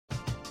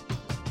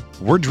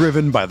We're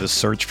driven by the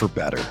search for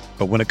better.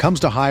 But when it comes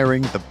to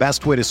hiring, the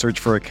best way to search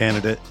for a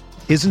candidate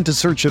isn't to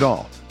search at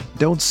all.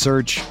 Don't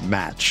search,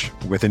 match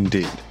with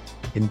Indeed.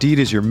 Indeed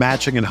is your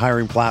matching and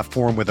hiring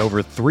platform with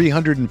over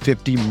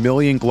 350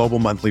 million global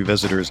monthly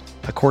visitors,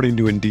 according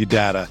to Indeed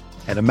data,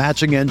 and a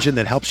matching engine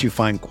that helps you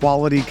find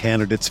quality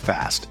candidates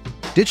fast.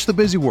 Ditch the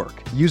busy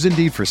work. Use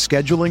Indeed for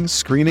scheduling,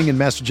 screening, and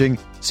messaging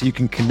so you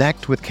can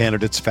connect with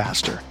candidates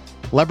faster.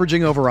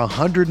 Leveraging over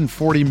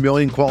 140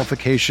 million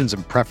qualifications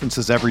and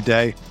preferences every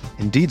day,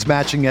 Indeed's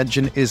matching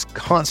engine is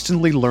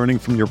constantly learning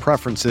from your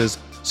preferences,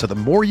 so the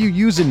more you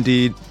use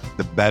Indeed,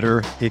 the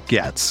better it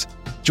gets.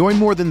 Join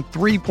more than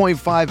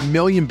 3.5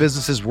 million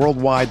businesses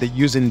worldwide that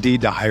use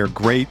Indeed to hire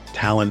great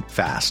talent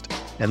fast.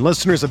 And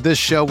listeners of this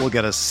show will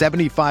get a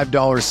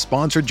 $75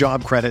 sponsored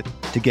job credit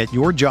to get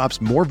your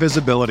jobs more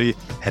visibility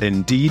at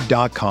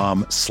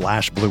Indeed.com/Blue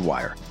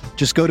Wire.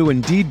 Just go to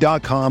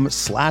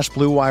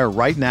Indeed.com/Blue Wire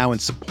right now and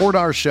support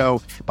our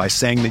show by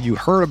saying that you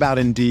heard about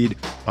Indeed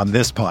on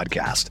this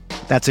podcast.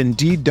 That's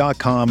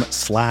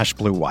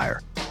Indeed.com/Blue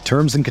Wire.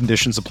 Terms and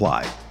conditions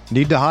apply.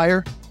 Need to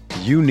hire?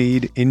 You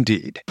need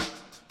Indeed.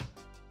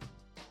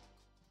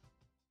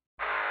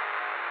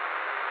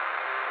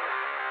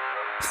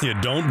 You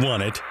don't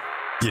want it,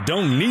 you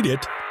don't need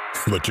it,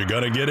 but you're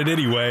gonna get it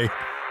anyway.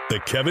 The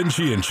Kevin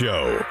Sheehan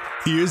Show.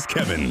 Here's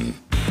Kevin.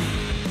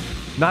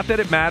 Not that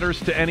it matters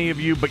to any of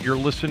you, but you're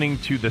listening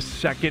to the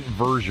second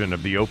version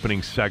of the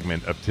opening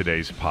segment of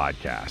today's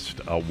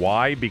podcast.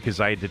 Why? Because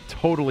I had to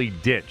totally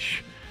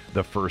ditch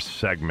the first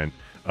segment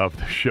of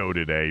the show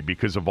today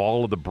because of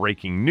all of the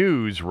breaking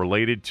news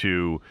related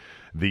to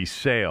the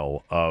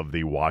sale of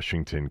the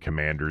Washington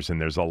Commanders. And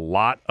there's a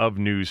lot of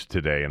news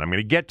today, and I'm going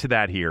to get to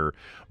that here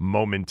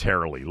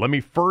momentarily. Let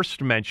me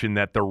first mention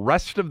that the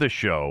rest of the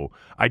show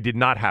I did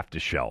not have to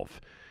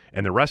shelve.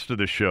 And the rest of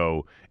the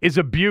show is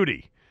a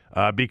beauty.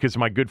 Because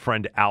my good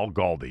friend Al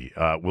Galdi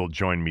will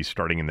join me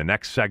starting in the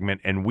next segment,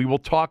 and we will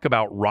talk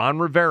about Ron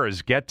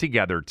Rivera's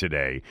get-together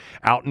today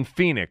out in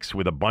Phoenix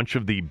with a bunch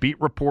of the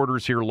beat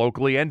reporters here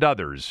locally and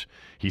others.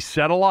 He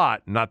said a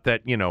lot, not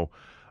that,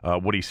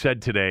 what he said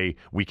today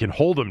we can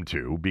hold him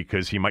to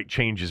because he might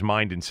change his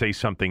mind and say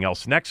something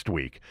else next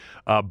week.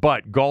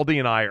 But Galdi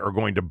and I are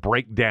going to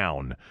break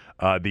down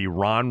the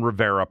Ron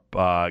Rivera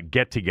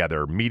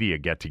media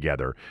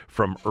get-together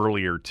from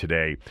earlier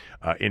today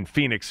in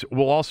Phoenix.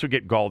 We'll also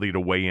get Galdi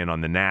to weigh in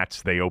on the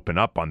Nats. They open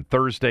up on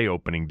Thursday,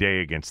 opening day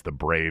against the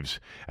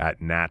Braves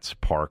at Nats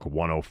Park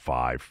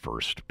 105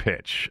 first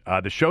pitch.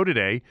 The show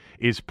today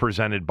is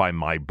presented by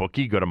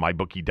MyBookie. Go to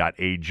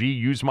mybookie.ag.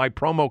 Use my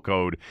promo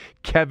code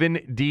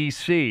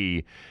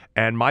KevinDC,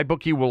 and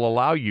MyBookie will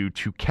allow you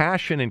to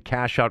cash in and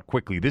cash out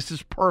quickly. This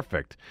is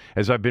perfect,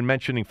 as I've been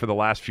mentioning for the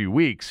last few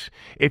weeks,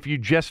 if you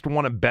just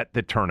want to bet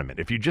the tournament.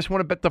 If you just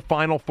want to bet the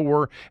Final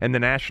Four and the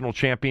national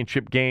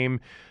championship game,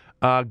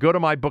 go to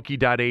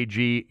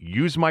mybookie.ag,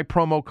 use my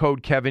promo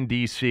code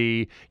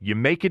KevinDC, you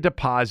make a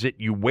deposit,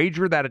 you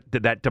wager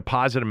that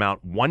deposit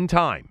amount one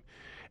time,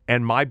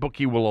 and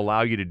MyBookie will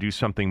allow you to do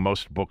something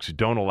most books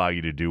don't allow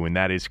you to do, and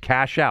that is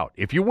cash out.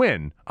 If you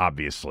win,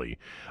 obviously,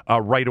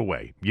 right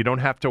away. You don't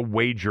have to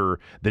wager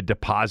the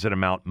deposit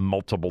amount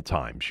multiple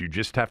times. You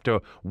just have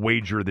to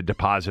wager the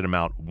deposit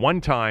amount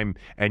one time,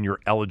 and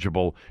you're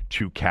eligible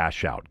to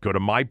cash out. Go to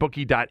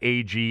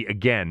mybookie.ag.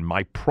 Again,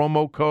 my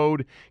promo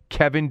code,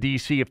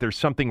 KevinDC. If there's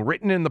something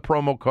written in the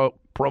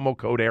promo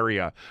code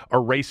area,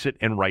 erase it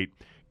and write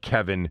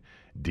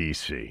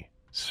KevinDC.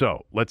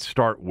 So let's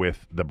start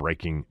with the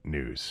breaking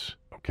news,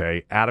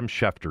 okay? Adam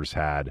Schefter's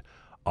had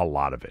a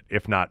lot of it,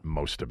 if not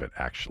most of it,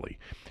 actually.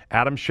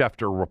 Adam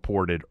Schefter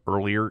reported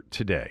earlier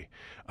today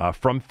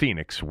from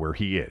Phoenix, where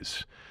he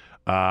is,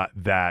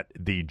 that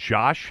the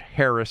Josh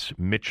Harris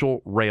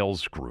Mitchell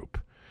Rails Group,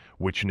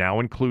 which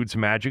now includes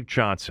Magic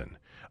Johnson,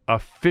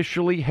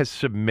 officially has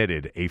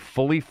submitted a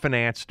fully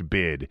financed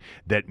bid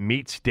that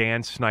meets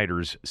Dan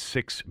Snyder's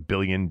 $6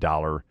 billion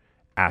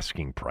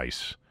asking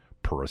price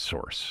per a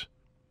source.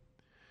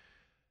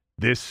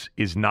 This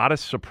is not a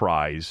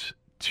surprise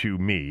to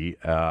me.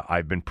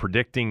 I've been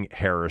predicting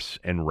Harris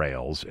and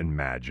Rails and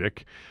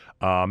Magic.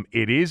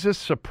 It is a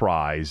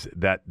surprise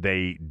that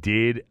they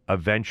did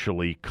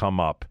eventually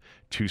come up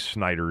to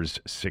Snyder's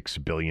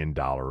 $6 billion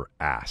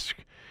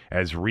ask.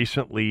 As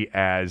recently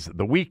as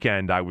the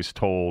weekend, I was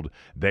told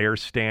they are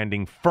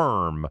standing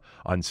firm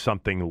on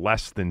something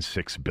less than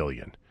 $6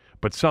 billion.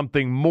 But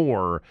something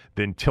more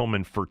than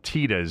Tillman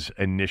Fertitta's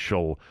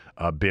initial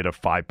bid of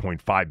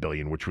 $5.5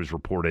 billion, which was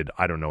reported,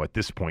 I don't know, at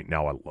this point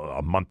now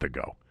a month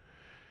ago.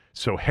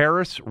 So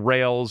Harris,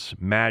 Rails,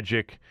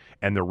 Magic,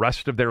 and the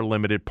rest of their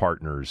limited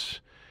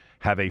partners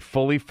have a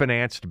fully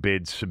financed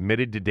bid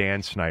submitted to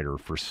Dan Snyder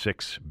for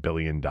 $6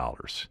 billion.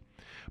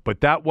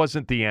 But that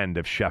wasn't the end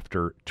of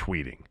Schefter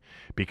tweeting,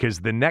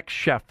 because the next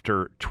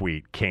Schefter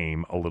tweet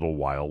came a little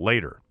while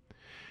later.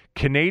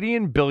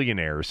 Canadian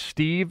billionaire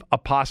Steve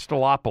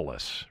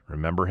Apostolopoulos,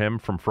 remember him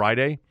from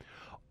Friday,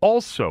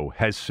 also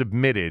has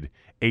submitted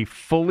a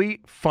fully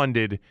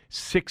funded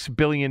 $6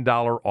 billion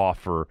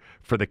offer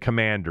for the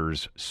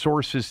Commanders,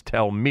 sources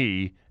tell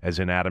me, as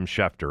in Adam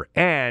Schefter,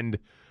 and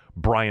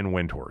Brian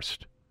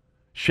Windhorst.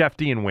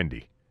 Shefty and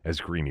Windy, as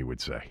Greeny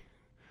would say.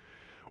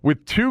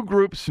 With two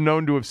groups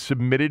known to have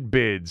submitted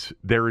bids,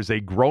 there is a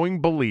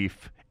growing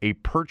belief a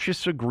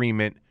purchase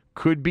agreement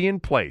could be in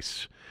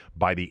place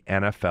by the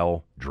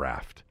NFL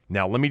draft.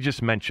 Now, let me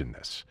just mention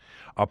this.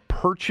 A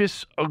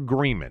purchase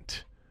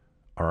agreement,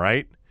 all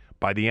right,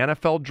 by the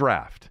NFL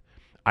draft,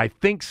 I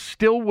think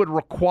still would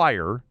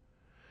require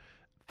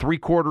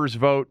 3/4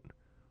 vote,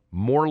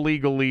 more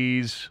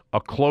legalese,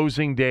 a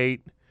closing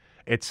date,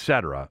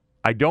 etc.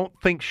 I don't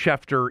think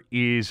Schefter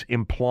is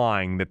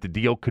implying that the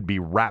deal could be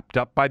wrapped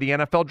up by the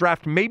NFL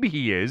draft. Maybe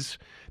he is.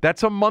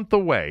 That's a month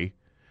away.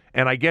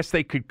 And I guess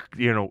they could,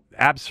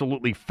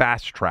 absolutely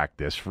fast-track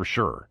this for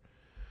sure.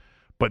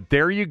 But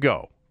there you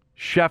go.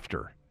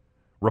 Schefter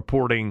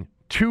reporting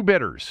two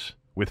bidders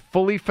with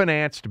fully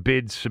financed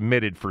bids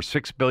submitted for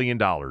 $6 billion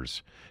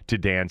to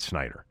Dan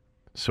Snyder.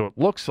 So it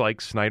looks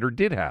like Snyder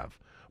did have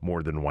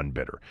more than one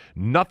bidder.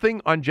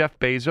 Nothing on Jeff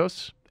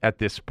Bezos at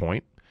this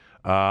point.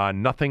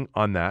 Nothing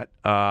on that.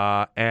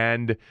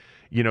 And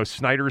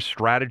Snyder's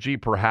strategy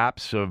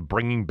perhaps of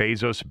bringing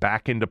Bezos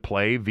back into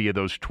play via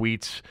those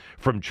tweets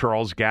from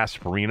Charles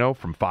Gasparino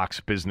from Fox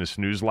Business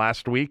News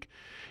last week,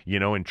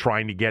 and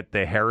trying to get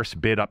the Harris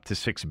bid up to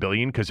 $6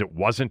 billion because it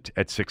wasn't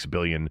at $6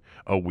 billion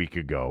a week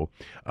ago.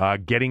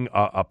 Getting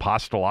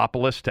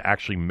Apostolopoulos to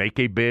actually make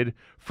a bid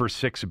for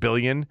 $6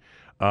 billion.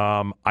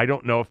 I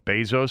don't know if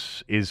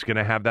Bezos is going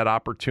to have that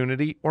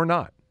opportunity or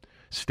not.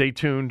 Stay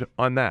tuned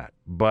on that.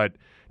 But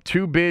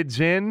two bids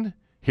in,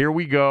 here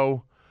we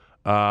go.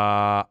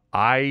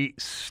 I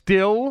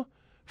still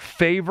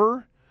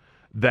favor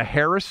the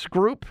Harris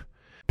group,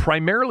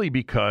 primarily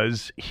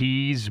because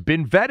he's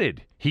been vetted.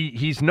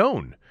 He's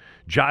known.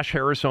 Josh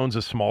Harris owns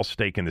a small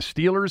stake in the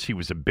Steelers. He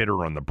was a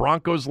bidder on the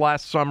Broncos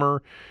last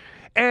summer.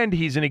 And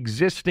he's an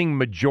existing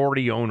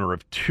majority owner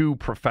of two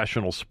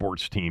professional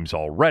sports teams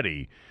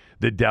already,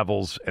 the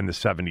Devils and the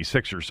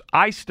 76ers.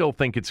 I still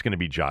think it's going to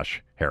be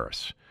Josh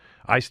Harris.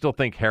 I still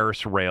think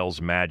Harris,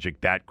 Rails, Magic,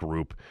 that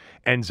group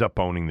ends up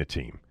owning the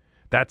team.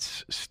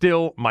 That's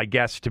still my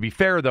guess. To be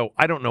fair, though,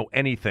 I don't know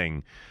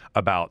anything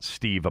about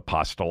Steve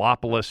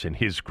Apostolopoulos and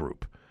his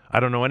group. I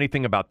don't know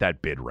anything about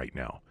that bid right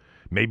now.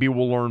 Maybe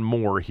we'll learn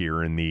more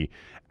here in the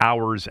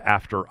hours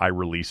after I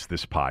release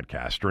this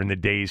podcast or in the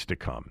days to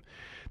come.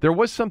 There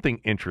was something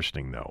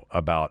interesting, though,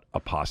 about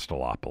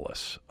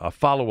Apostolopoulos.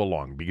 Follow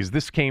along, because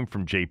this came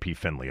from J.P.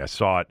 Finley. I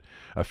saw it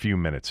a few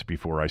minutes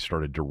before I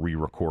started to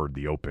re-record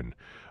the open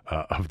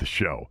of the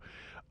show.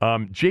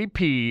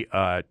 J.P.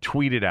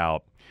 tweeted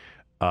out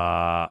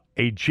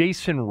a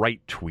Jason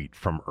Wright tweet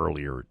from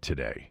earlier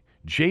today.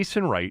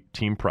 Jason Wright,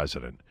 team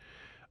president,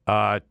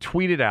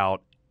 tweeted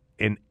out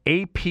an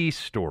AP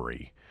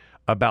story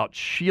about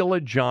Sheila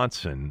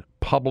Johnson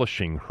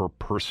publishing her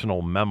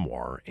personal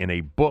memoir in a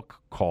book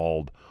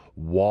called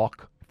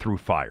Walk Through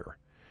Fire.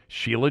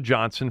 Sheila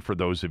Johnson, for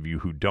those of you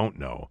who don't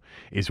know,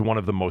 is one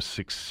of the most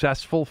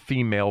successful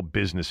female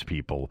business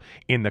people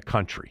in the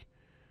country.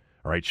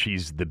 All right,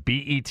 she's the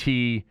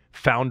BET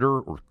founder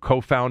or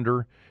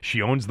co-founder.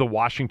 She owns the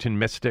Washington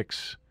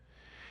Mystics.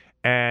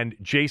 And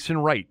Jason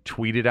Wright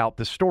tweeted out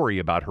the story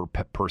about her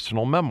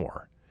personal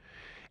memoir.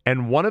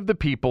 And one of the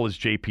people, as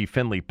J.P.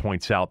 Finley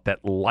points out,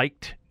 that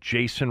liked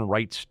Jason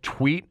Wright's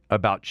tweet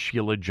about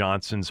Sheila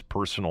Johnson's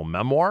personal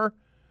memoir,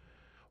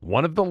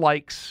 one of the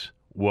likes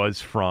was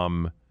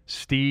from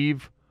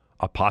Steve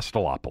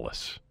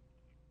Apostolopoulos.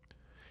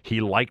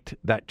 He liked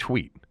that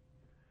tweet.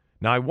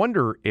 Now, I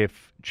wonder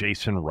if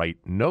Jason Wright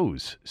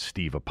knows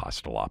Steve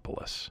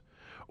Apostolopoulos,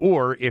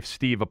 or if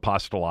Steve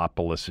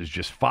Apostolopoulos is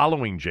just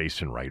following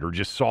Jason Wright or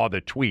just saw the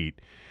tweet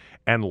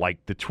and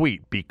liked the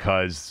tweet,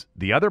 because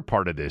the other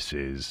part of this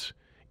is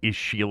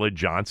Sheila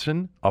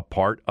Johnson a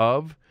part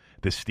of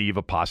the Steve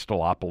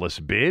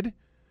Apostolopoulos bid?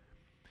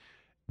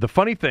 The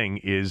funny thing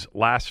is,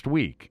 last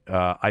week,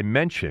 I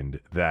mentioned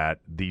that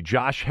the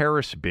Josh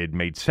Harris bid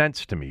made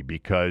sense to me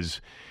because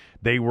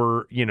they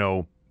were,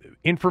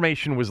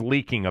 information was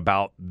leaking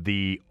about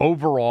the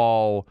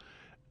overall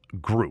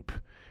group.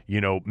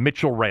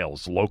 Mitchell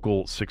Rails,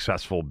 local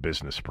successful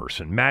business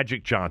person,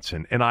 Magic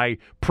Johnson. And I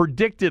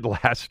predicted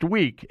last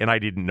week, and I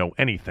didn't know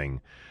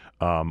anything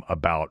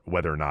about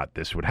whether or not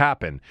this would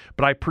happen,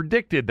 but I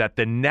predicted that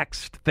the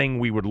next thing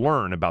we would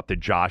learn about the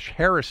Josh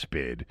Harris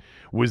bid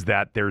was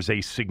that there's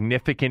a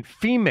significant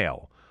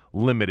female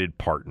limited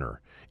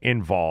partner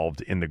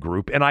involved in the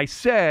group. And I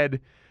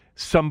said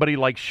somebody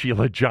like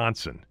Sheila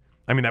Johnson.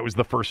 I mean, that was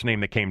the first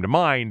name that came to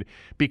mind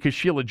because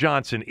Sheila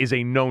Johnson is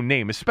a known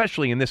name,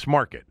 especially in this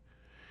market.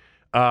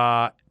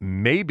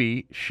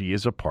 Maybe she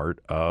is a part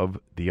of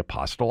the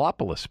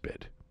Apostolopoulos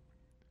bid.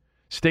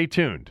 Stay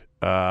tuned.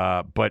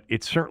 But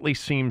it certainly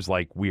seems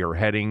like we are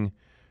heading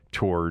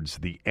towards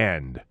the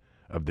end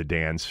of the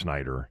Dan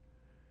Snyder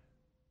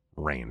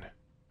reign.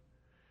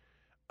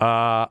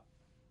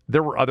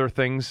 There were other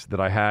things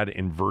that I had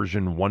in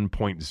version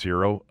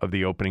 1.0 of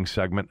the opening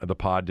segment of the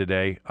pod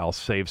today. I'll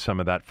save some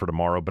of that for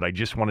tomorrow, but I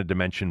just wanted to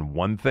mention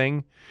one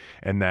thing,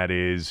 and that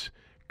is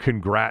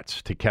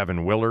congrats to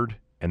Kevin Willard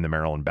and the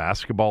Maryland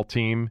basketball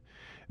team.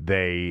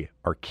 they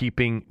are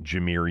keeping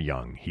Jahmyr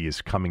Young. He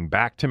is coming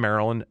back to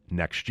Maryland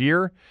next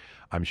year.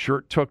 I'm sure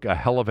it took a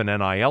hell of an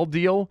NIL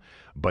deal,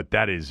 but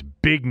that is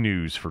big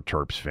news for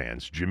Terps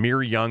fans.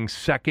 Jahmyr Young,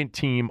 second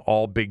team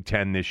All Big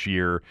Ten this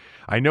year.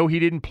 I know he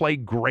didn't play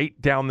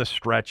great down the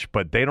stretch,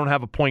 but they don't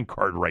have a point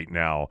guard right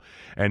now.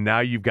 And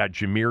now you've got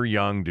Jahmyr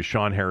Young,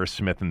 Deshaun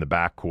Harris-Smith in the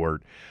backcourt,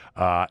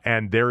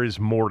 and there is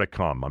more to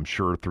come, I'm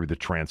sure, through the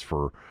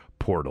transfer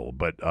portal.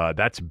 But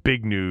that's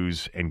big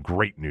news and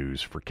great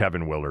news for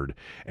Kevin Willard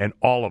and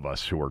all of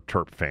us who are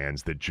Terp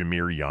fans that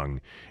Jahmyr Young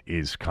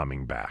is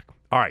coming back.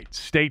 All right,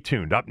 stay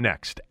tuned. Up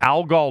next,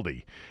 Al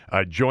Galdi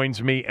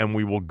joins me, and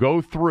we will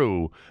go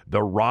through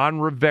the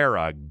Ron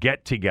Rivera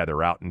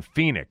get-together out in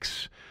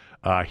Phoenix.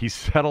 He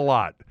said a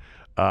lot,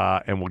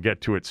 and we'll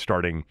get to it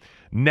starting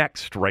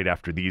next, right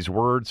after these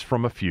words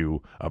from a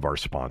few of our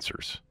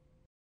sponsors.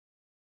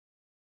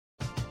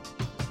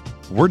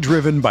 We're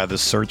driven by the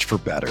search for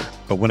better.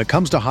 But when it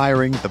comes to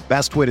hiring, the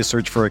best way to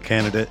search for a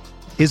candidate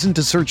isn't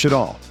to search at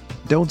all.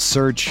 Don't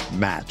search,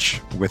 match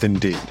with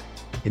Indeed.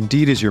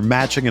 Indeed is your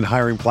matching and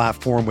hiring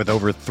platform with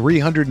over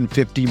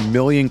 350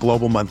 million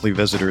global monthly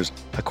visitors,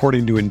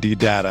 according to Indeed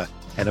data,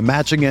 and a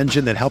matching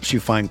engine that helps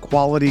you find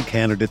quality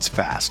candidates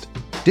fast.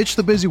 Ditch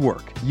the busy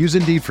work. Use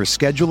Indeed for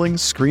scheduling,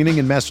 screening,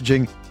 and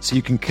messaging so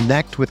you can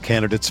connect with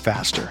candidates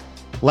faster.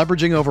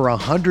 Leveraging over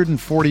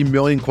 140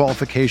 million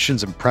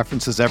qualifications and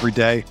preferences every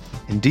day,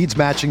 Indeed's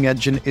matching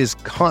engine is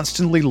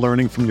constantly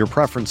learning from your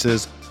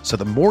preferences, so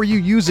the more you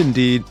use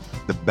Indeed,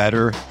 the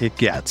better it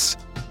gets.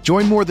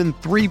 Join more than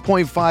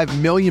 3.5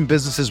 million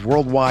businesses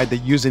worldwide that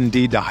use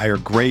Indeed to hire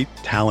great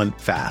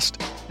talent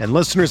fast. And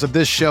listeners of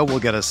this show will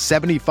get a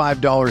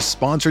 $75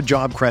 sponsored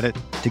job credit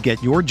to get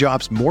your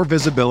jobs more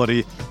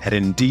visibility at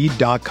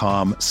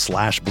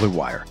Indeed.com/Blue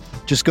Wire.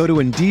 Just go to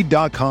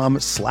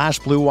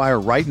Indeed.com/Blue Wire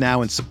right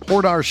now and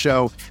support our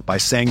show by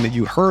saying that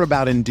you heard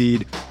about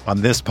Indeed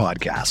on this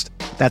podcast.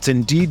 That's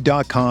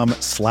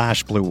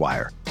Indeed.com/Blue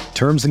Wire.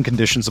 Terms and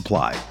conditions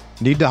apply.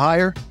 Need to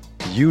hire?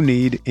 You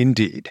need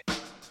Indeed.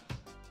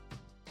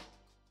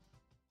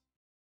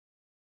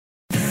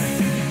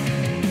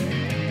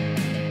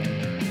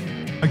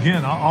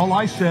 Again, all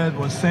I said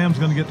was Sam's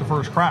going to get the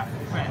first crack.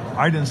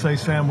 I didn't say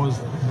Sam was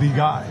the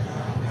guy.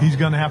 He's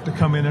going to have to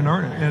come in and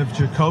earn it. And if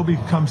Jacoby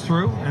comes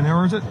through and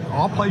earns it,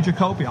 I'll play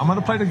Jacoby. I'm going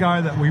to play the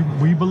guy that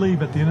we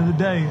believe at the end of the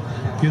day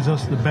gives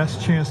us the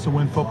best chance to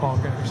win football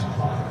games.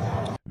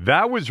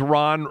 That was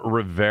Ron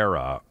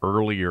Rivera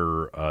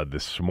earlier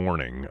this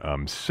morning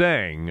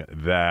saying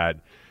that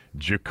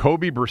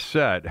Jacoby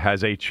Brissett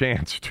has a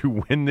chance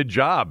to win the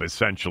job,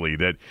 essentially,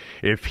 that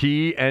if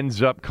he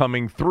ends up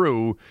coming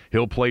through,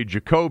 he'll play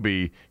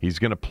Jacoby. He's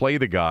going to play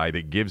the guy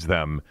that gives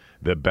them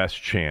the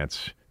best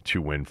chance to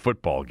win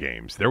football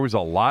games. There was a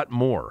lot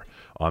more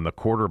on the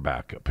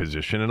quarterback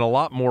position and a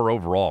lot more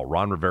overall.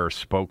 Ron Rivera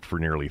spoke for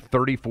nearly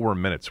 34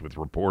 minutes with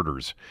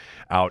reporters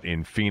out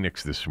in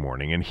Phoenix this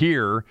morning. And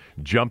here,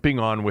 jumping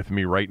on with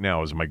me right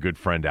now, is my good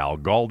friend Al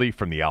Galdi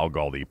from the Al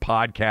Galdi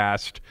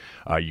podcast.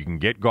 You can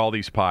get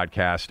Galdi's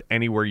podcast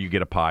anywhere you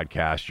get a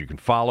podcast. You can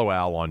follow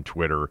Al on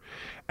Twitter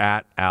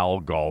at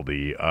Al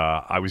Galdi.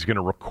 I was going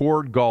to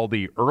record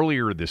Galdi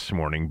earlier this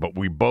morning, but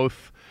we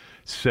both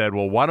said,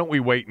 well, why don't we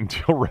wait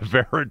until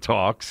Rivera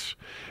talks,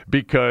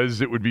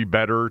 because it would be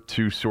better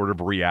to sort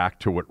of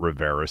react to what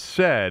Rivera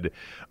said.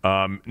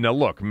 Now,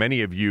 look,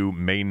 many of you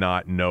may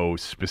not know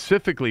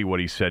specifically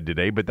what he said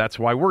today, but that's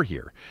why we're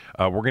here.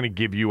 We're going to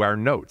give you our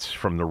notes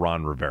from the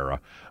Ron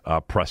Rivera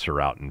presser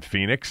out in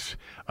Phoenix,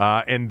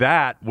 and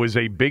that was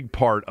a big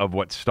part of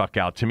what stuck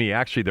out to me.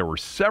 Actually, there were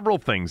several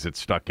things that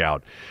stuck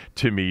out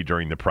to me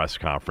during the press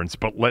conference,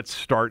 but let's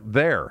start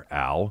there,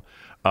 Al.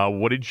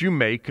 What did you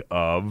make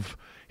of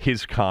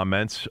his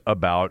comments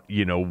about,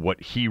 what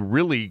he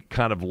really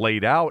kind of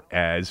laid out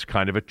as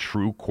kind of a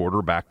true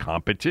quarterback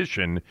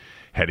competition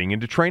heading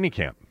into training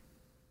camp?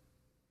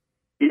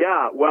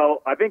 Yeah,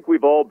 well, I think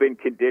we've all been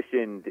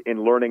conditioned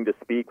in learning to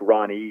speak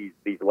Ronese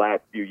these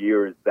last few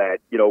years that,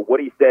 what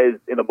he says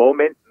in the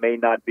moment may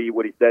not be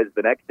what he says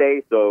the next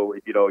day. So,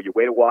 if, you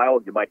wait a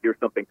while, you might hear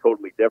something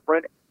totally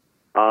different.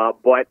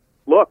 But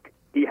look,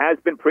 he has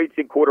been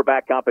preaching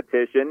quarterback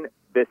competition.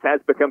 This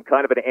has become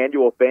kind of an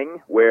annual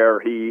thing where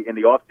he, in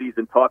the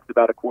offseason, talks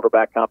about a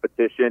quarterback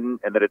competition,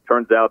 and then it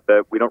turns out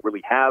that we don't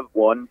really have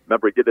one.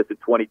 Remember, he did this in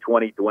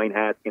 2020, Dwayne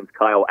Haskins,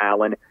 Kyle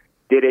Allen.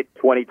 Did it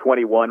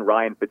 2021,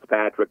 Ryan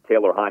Fitzpatrick,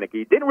 Taylor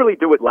Heineke. Didn't really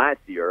do it last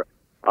year,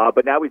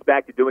 but now he's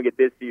back to doing it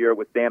this year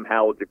with Sam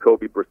Howell,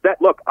 Jacoby Brissett.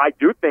 Look, I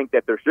do think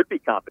that there should be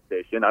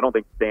competition. I don't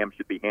think Sam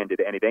should be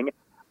handed anything.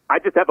 I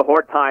just have a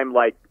hard time,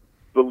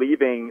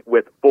 believing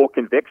with full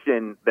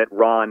conviction that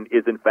Ron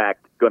is, in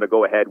fact, going to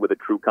go ahead with a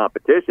true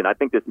competition. I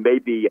think this may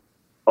be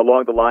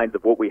along the lines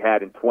of what we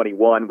had in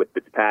 21 with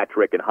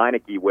Fitzpatrick and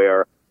Heineke,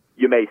 where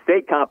you may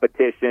say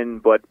competition,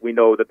 but we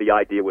know that the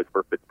idea was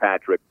for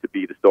Fitzpatrick to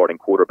be the starting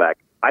quarterback.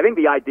 I think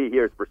the idea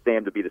here is for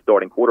Sam to be the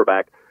starting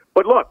quarterback.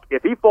 But look,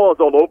 if he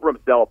falls all over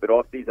himself at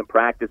off-season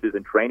practices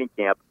and training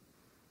camp,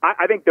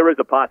 I think there is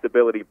a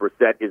possibility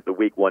Brissett is the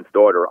week one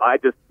starter. I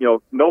just,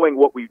 knowing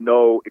what we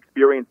know,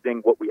 experiencing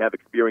what we have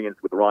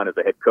experienced with Ron as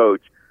a head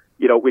coach,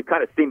 we've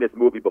kind of seen this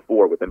movie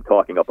before with him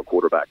talking up a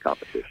quarterback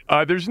competition.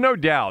 There's no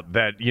doubt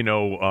that,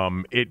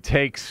 it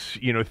takes,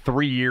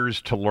 3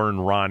 years to learn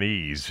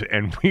Ronese,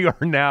 and we are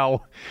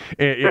now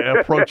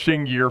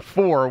approaching year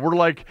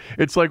 4.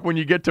 It's like when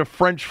you get to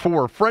French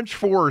 4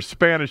 or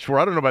Spanish 4.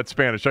 I don't know about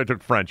Spanish. I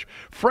took French.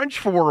 French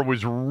 4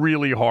 was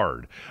really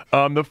hard.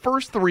 The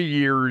first 3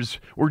 years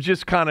were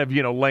just kind of,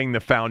 laying the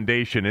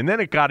foundation, and then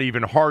it got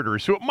even harder.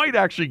 So it might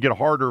actually get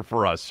harder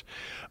for us.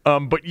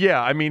 But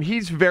yeah, I mean,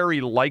 he's very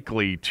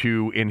likely to,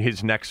 in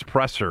his next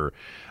presser,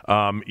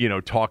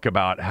 talk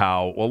about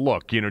how, well,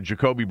 look,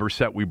 Jacoby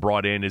Brissett we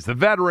brought in as the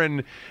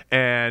veteran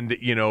and,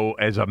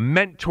 as a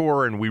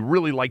mentor, and we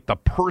really like the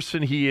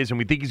person he is, and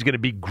we think he's going to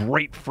be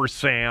great for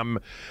Sam,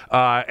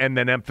 and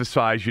then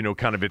emphasize,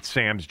 kind of it's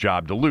Sam's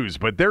job to lose.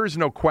 But there is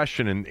no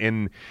question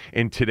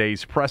in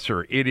today's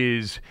presser. It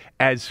is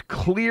as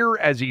clear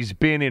as he's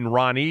been in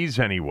Ronnie's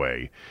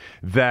anyway,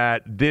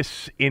 that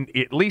this,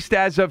 at least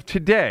as of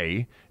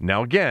today,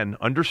 now again,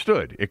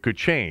 understood, it could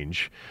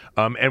change,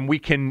 and we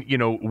can,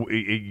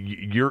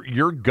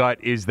 your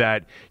gut is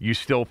that you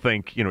still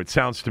think, it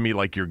sounds to me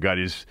like your gut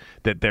is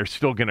that they're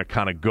still going to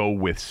kind of go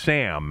with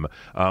Sam,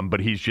 but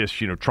he's just,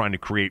 trying to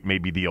create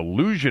maybe the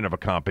illusion of a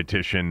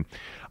competition.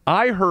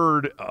 I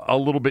heard a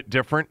little bit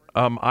different.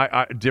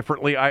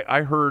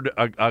 I heard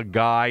a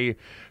guy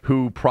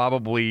who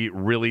probably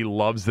really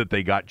loves that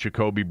they got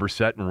Jacoby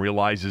Brissett and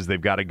realizes they've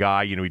got a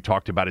guy. He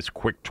talked about his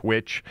quick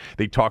twitch.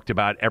 They talked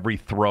about every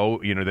throw.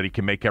 That he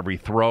can make every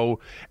throw,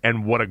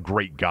 and what a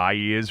great guy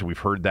he is. We've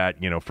heard that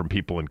from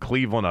people in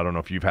Cleveland. I don't know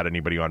if you've had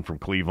anybody on from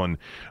Cleveland.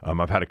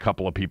 I've had a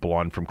couple of people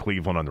on from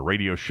Cleveland on the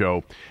radio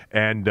show,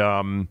 and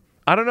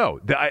I don't know.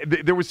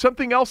 There was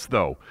something else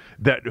though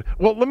that.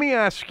 Well, let me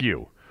ask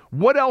you.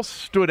 What else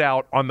stood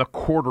out on the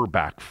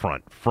quarterback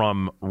front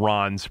from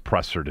Ron's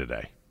presser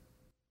today?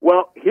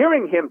 Well,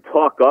 hearing him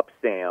talk up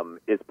Sam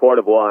is part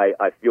of why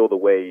I feel the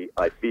way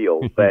I feel.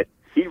 But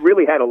he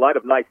really had a lot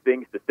of nice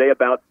things to say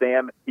about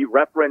Sam. He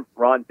referenced,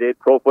 Ron did,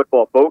 Pro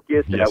Football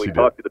Focus, and how he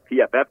talked to the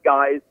PFF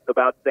guys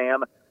about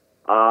Sam.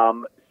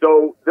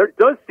 So there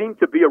does seem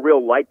to be a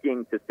real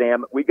liking to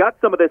Sam. We got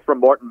some of this from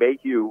Martin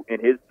Mayhew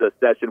in his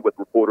session with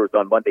reporters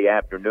on Monday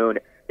afternoon,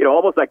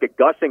 almost like a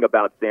gushing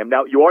about Sam.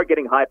 Now, you are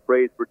getting high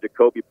praise for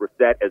Jacoby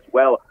Brissett as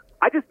well.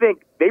 I just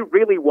think they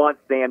really want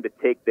Sam to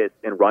take this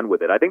and run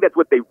with it. I think that's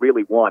what they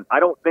really want.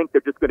 I don't think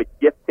they're just going to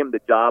gift him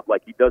the job.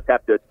 Like, he does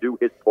have to do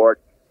his part,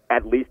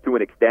 at least to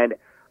an extent.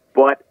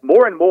 But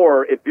more and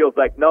more, it feels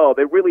like, no,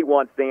 they really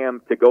want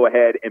Sam to go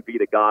ahead and be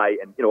the guy.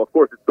 And, of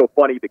course, it's so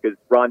funny because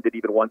Ron didn't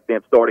even want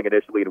Sam starting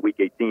initially in Week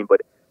 18.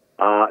 But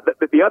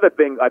the other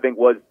thing, I think,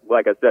 was,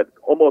 like I said,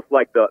 almost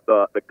like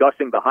the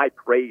gushing, the high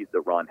praise that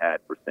Ron had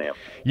for Sam.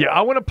 Yeah,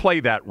 I want to play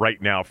that right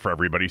now for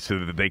everybody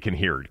so that they can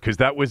hear it, because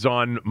that was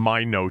on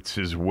my notes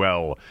as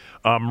well.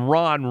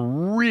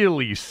 Ron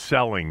really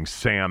selling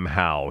Sam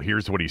Howell.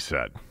 Here's what he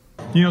said.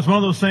 It's one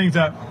of those things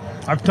that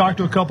I've talked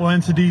to a couple of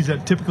entities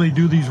that typically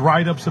do these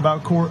write-ups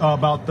about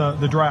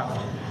the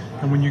draft.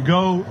 And when you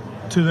go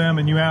to them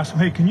and you ask them,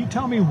 hey, can you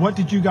tell me what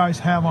did you guys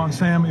have on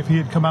Sam if he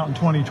had come out in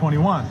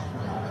 2021?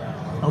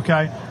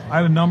 Okay, I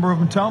had a number of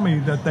them tell me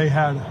that they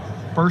had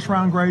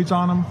first-round grades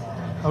on him.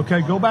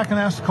 Okay, go back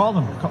and call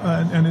them.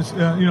 And it's,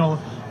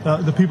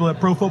 the people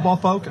at Pro Football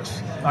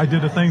Focus. I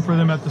did a thing for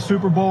them at the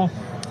Super Bowl.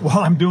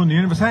 While I'm doing the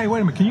interviews, hey, wait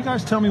a minute, can you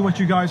guys tell me what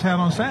you guys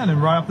had on Sam?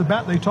 And right off the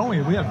bat, they told me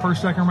we had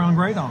first, second round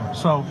grade on him.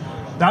 So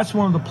that's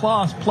one of the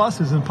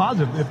pluses and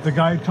positive. If the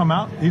guy had come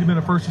out, he'd have been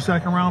a first or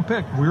second round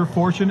pick. We were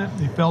fortunate.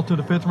 He fell to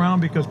the 5th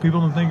round because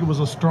people didn't think it was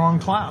a strong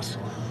class.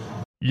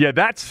 Yeah,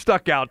 that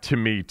stuck out to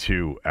me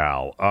too,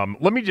 Al.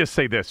 Let me just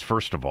say this,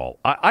 first of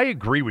all. I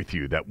agree with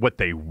you that what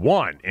they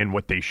want and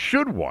what they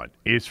should want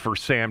is for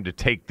Sam to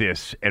take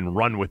this and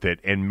run with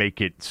it and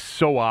make it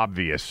so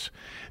obvious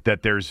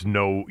that there's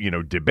no,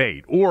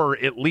 debate, or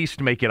at least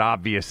make it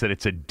obvious that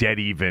it's a dead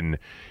even,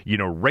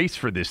 race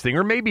for this thing.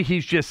 Or maybe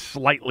he's just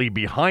slightly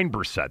behind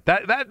Brissett.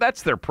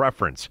 That's their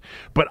preference.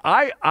 But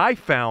I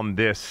found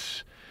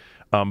this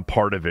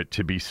part of it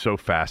to be so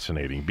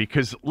fascinating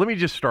because let me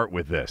just start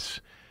with this.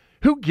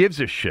 Who gives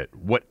a shit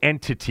what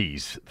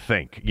entities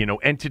think?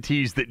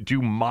 Entities that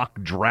do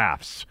mock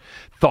drafts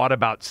thought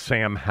about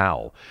Sam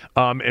Howell,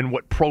 and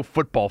what Pro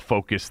Football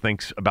Focus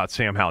thinks about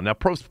Sam Howell. Now,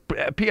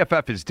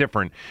 PFF is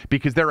different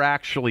because they're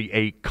actually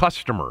a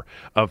customer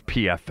of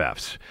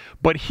PFF's.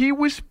 But he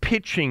was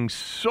pitching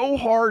so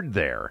hard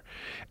there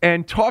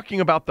and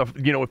talking about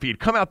if he had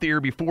come out the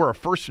year before a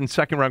first and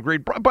second round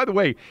grade. By the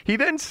way, he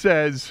then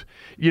says,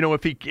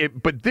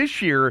 but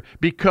this year,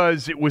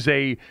 because it was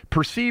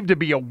perceived to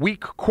be a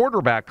weak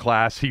quarterback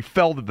class, he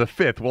fell to the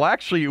 5th. Well,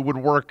 actually, it would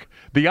work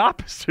the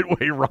opposite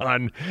way,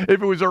 Ron.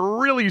 If it was a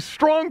really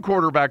strong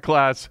quarterback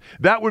class,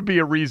 that would be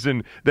a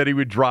reason that he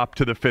would drop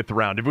to the 5th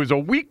round. If it was a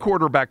weak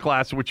quarterback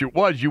class, which it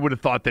was, you would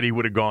have thought that he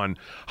would have gone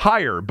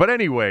higher. But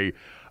anyway,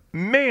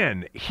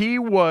 Man, he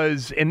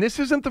was, and this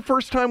isn't the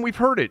first time we've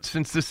heard it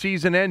since the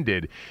season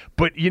ended,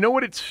 but you know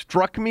what it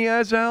struck me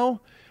as,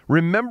 Al?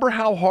 Remember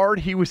how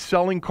hard he was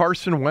selling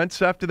Carson Wentz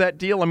after that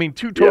deal? I mean,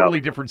 two totally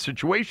different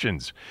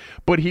situations.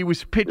 But he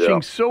was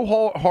pitching so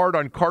hard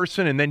on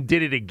Carson and then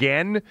did it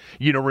again.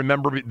 You know,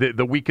 remember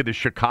the week of the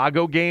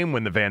Chicago game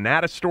when the Van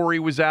Natta story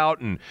was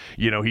out and,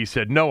 you know, he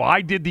said, no,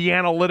 I did the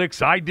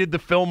analytics, I did the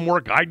film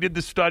work, I did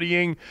the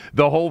studying,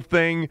 the whole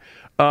thing.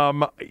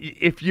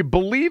 If you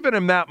believe in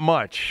him that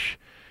much,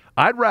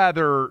 I'd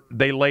rather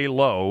they lay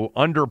low,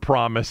 under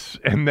promise,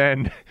 and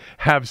then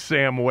have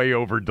Sam way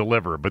over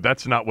deliver. But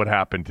that's not what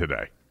happened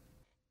today.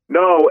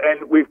 No,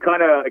 and we've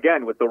kind of,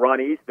 again, with the Ron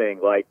East thing,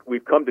 like,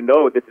 we've come to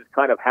know this is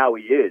kind of how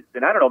he is.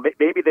 And I don't know,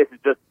 maybe this is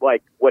just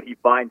like what he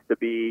finds to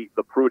be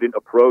the prudent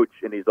approach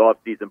in these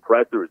off-season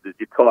pressers is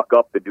you talk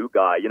up the new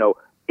guy. You know,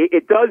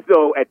 it does,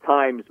 though, at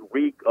times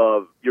reek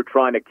of you're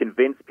trying to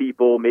convince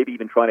people, maybe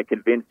even trying to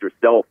convince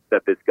yourself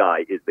that this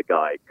guy is the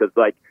guy. Because,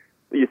 like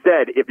you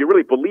said, if you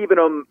really believe in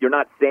him, you're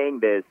not saying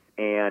this,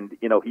 and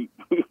you know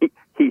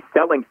he's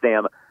selling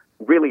Sam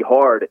really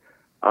hard.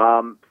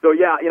 So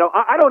yeah, you know,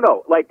 I don't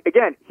know. Like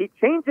again, he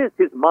changes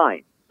his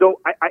mind, so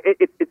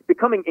it's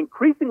becoming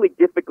increasingly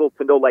difficult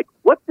to know like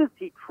what does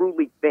he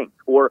truly think,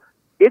 or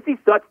is he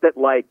such that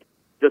like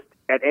just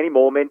at any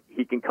moment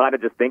he can kind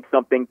of just think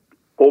something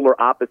polar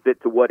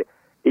opposite to what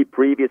he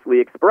previously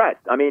expressed.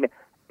 I mean,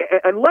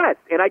 unless,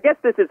 and I guess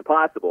this is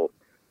possible.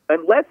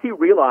 Unless he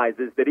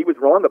realizes that he was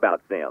wrong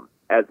about Sam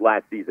as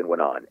last season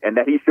went on, and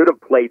that he should have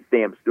played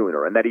Sam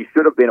sooner, and that he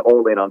should have been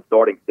all in on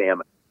starting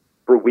Sam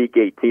for Week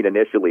 18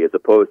 initially, as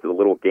opposed to the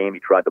little game he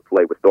tried to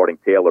play with starting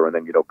Taylor and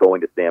then, you know,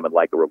 going to Sam in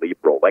like a relief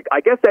role. Like,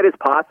 I guess that is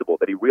possible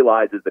that he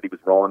realizes that he was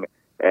wrong,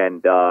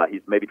 and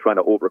he's maybe trying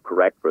to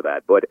overcorrect for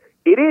that. But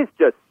it is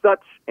just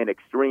such an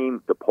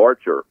extreme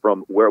departure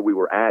from where we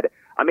were at.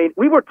 I mean,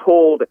 we were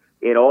told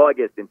in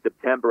August, in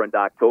September, and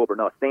October,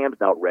 no, Sam's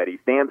not ready.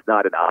 Sam's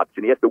not an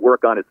option. He has to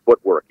work on his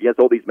footwork. He has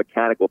all these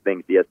mechanical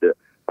things he has to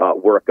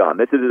work on.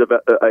 This is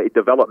a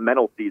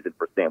developmental season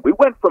for Sam. We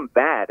went from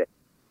bad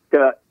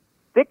to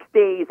 6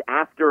 days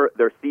after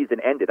their season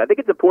ended. I think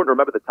it's important to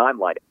remember the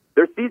timeline.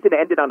 Their season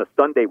ended on a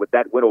Sunday with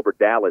that win over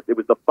Dallas. It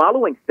was the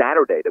following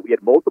Saturday that we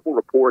had multiple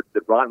reports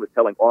that Ron was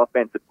telling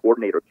offensive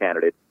coordinator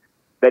candidates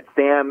that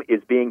Sam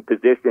is being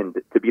positioned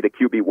to be the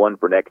QB1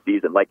 for next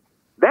season. Like,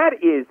 that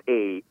is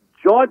a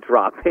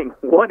jaw-dropping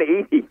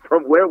 180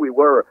 from where we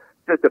were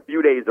just a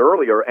few days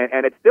earlier,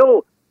 and it's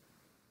still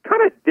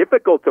kind of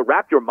difficult to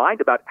wrap your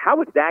mind about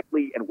how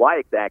exactly and why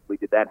exactly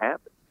did that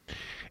happen.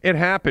 It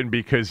happened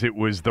because it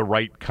was the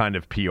right kind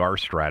of PR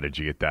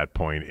strategy at that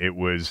point. It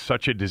was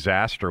such a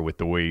disaster with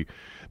the way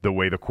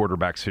the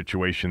quarterback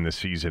situation this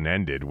season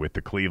ended with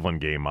the Cleveland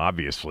game,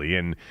 obviously.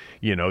 And,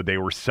 you know, they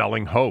were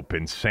selling hope.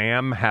 And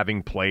Sam,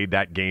 having played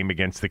that game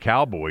against the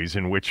Cowboys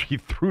in which he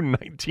threw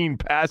 19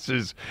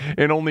 passes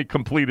and only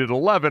completed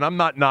 11, I'm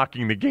not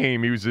knocking the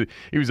game. He was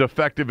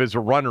effective as a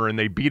runner, and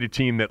they beat a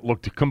team that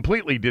looked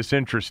completely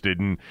disinterested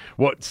in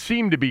what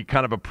seemed to be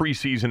kind of a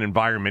preseason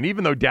environment,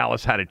 even though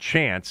Dallas had a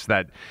chance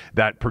that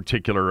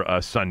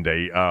particular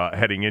Sunday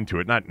heading into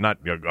it. Not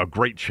a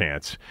great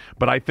chance.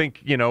 But I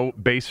think, you know,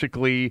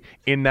 basically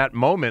in that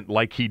moment,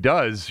 like he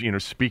does, you know,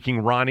 speaking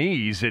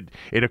Ronese, it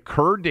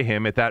occurred to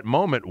him at that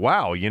moment,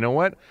 wow, you know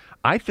what?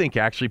 I think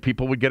actually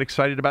people would get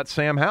excited about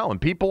Sam Howell, and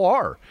people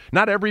are.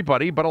 Not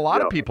everybody, but a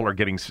lot of people are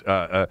getting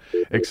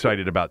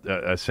excited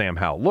about Sam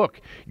Howell. Look,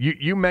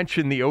 you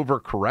mentioned the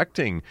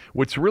overcorrecting.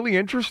 What's really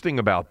interesting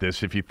about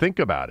this, if you think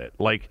about it,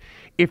 like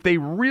if they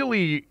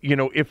really,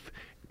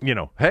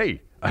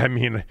 hey, I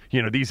mean,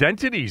 you know, these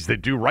entities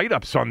that do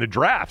write-ups on the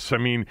drafts, I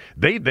mean,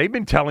 they've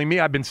been telling me,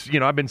 I've been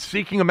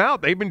seeking them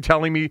out. They've been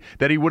telling me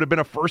that he would have been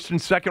a first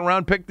and second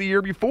round pick the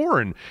year before.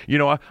 And, you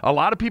know, a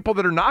lot of people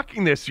that are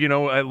knocking this, you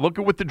know, look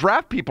at what the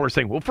draft people are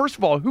saying. Well, first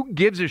of all, who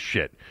gives a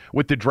shit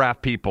what the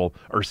draft people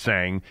are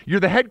saying? You're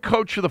the head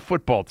coach of the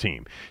football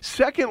team.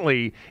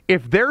 Secondly,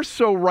 if they're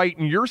so right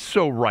and you're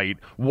so right,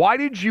 why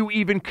did you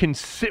even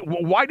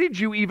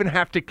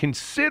have to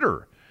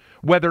consider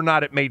whether or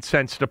not it made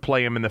sense to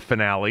play him in the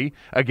finale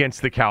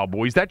against the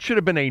Cowboys? That should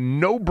have been a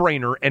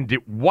no-brainer, and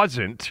it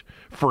wasn't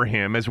for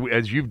him, as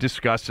you've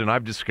discussed and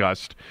I've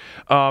discussed.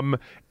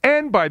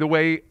 And, by the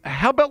way,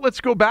 how about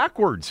let's go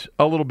backwards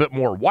a little bit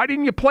more? Why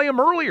didn't you play him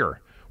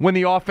earlier when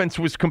the offense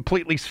was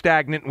completely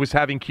stagnant and was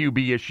having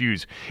QB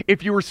issues?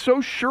 If you were so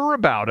sure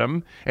about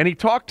him, and he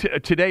talked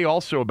today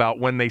also about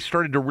when they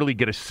started to really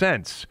get a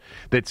sense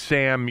that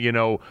Sam, you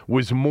know,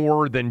 was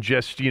more than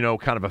just, you know,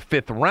 kind of a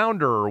fifth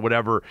rounder or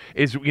whatever,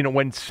 is, you know,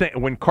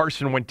 when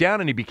Carson went down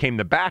and he became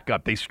the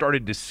backup, they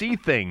started to see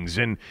things.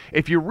 And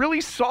if you really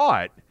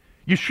saw it,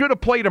 you should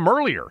have played him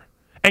earlier.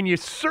 And you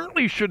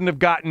certainly shouldn't have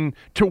gotten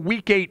to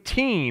Week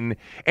 18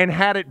 and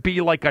had it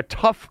be like a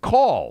tough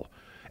call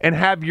and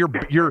have your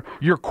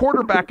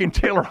quarterback and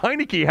Taylor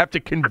Heineke have to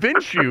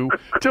convince you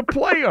to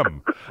play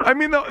him. I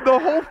mean, the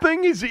whole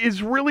thing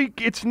is really,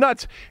 it's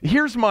nuts.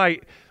 Here's I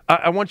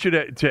want you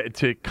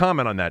to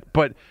comment on that.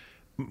 But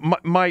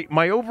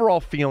my overall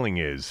feeling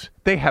is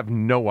They have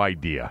no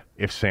idea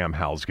if Sam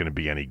Howell's going to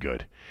be any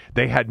good.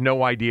 They had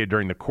no idea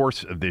during the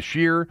course of this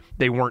year.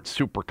 They weren't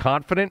super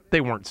confident.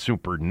 They weren't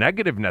super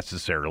negative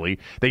necessarily.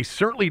 They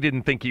certainly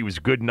didn't think he was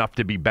good enough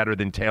to be better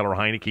than Taylor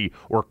Heineke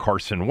or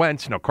Carson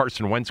Wentz. Now,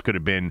 Carson Wentz could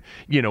have been,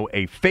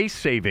 a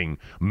face-saving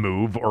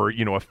move or,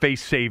 a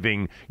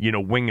face-saving,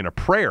 wing and a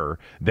prayer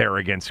there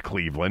against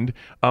Cleveland.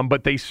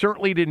 But they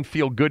certainly didn't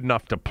feel good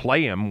enough to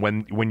play him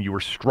when you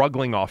were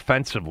struggling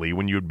offensively,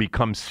 when you had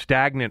become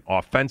stagnant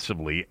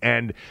offensively.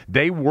 And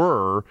they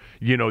were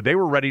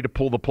ready to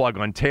pull the plug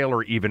on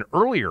Taylor even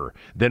earlier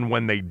than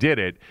when they did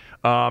it.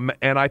 And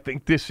I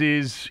think this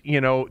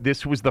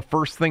was the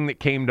first thing that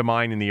came to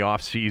mind in the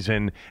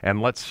offseason,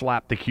 and let's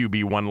slap the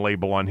QB1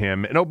 label on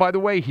him. And, oh, by the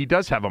way, he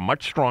does have a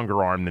much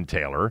stronger arm than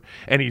Taylor,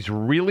 and he's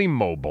really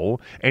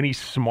mobile, and he's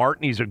smart,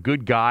 and he's a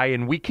good guy,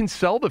 and we can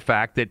sell the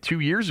fact that 2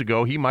 years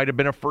ago he might have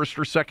been a first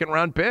or second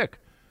round pick.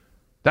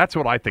 That's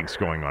what I think's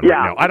going on right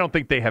now. I don't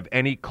think they have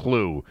any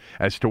clue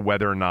as to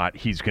whether or not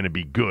he's going to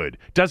be good.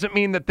 Doesn't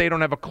mean that they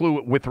don't have a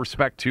clue with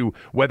respect to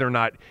whether or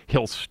not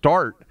he'll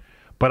start,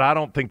 but I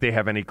don't think they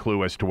have any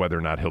clue as to whether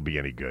or not he'll be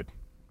any good.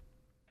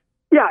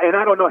 Yeah, and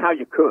I don't know how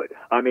you could.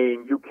 I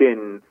mean, you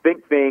can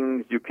think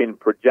things, you can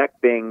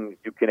project things,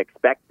 you can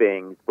expect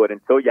things, but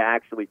until you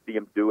actually see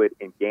him do it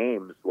in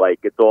games,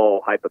 it's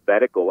all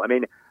hypothetical. I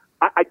mean,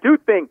 I do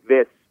think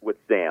this with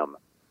Sam.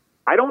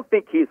 I don't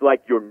think he's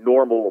like your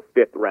normal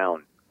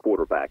fifth-round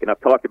quarterback, and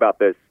I've talked about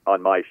this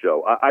on my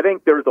show. I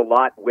think there's a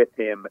lot with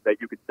him that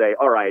you could say,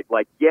 all right,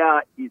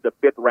 he's a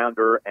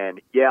fifth-rounder,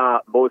 and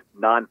most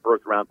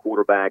non-first-round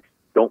quarterbacks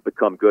don't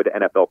become good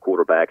NFL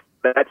quarterbacks.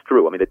 That's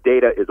true. I mean, the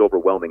data is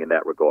overwhelming in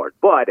that regard.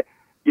 But,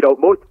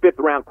 most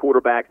fifth-round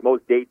quarterbacks,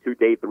 most day 2,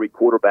 day 3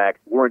 quarterbacks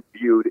weren't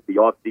viewed the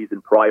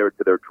offseason prior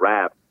to their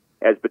draft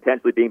as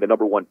potentially being the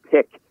number one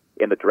pick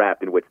in the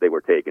draft in which they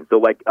were taken.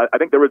 So, I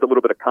think there is a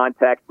little bit of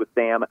context with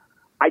Sam.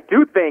 I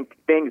do think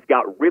things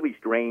got really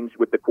strange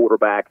with the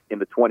quarterbacks in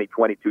the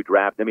 2022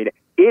 draft. I mean,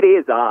 it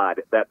is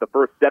odd that the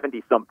first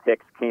 70-some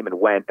picks came and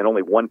went and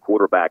only one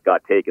quarterback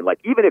got taken.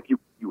 Even if you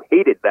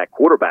hated that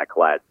quarterback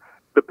class,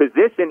 the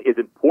position is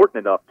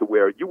important enough to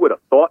where you would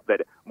have thought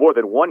that more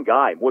than one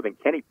guy, more than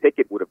Kenny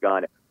Pickett, would have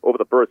gone over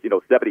the first,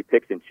 70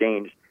 picks and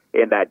change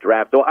in that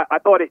draft. So I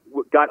thought it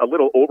got a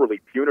little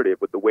overly punitive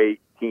with the way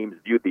teams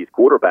viewed these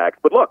quarterbacks.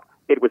 But look,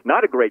 it was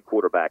not a great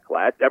quarterback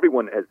class.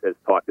 Everyone has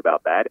talked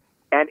about that.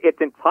 And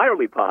it's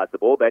entirely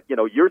possible that,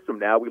 years from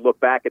now, we look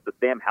back at the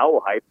Sam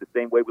Howell hype the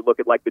same way we look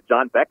at, the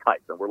John Beck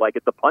hype. And we're like,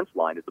 it's a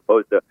punchline as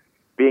opposed to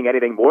being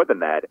anything more than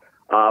that.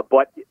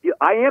 But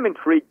I am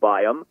intrigued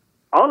by him.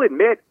 I'll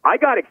admit, I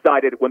got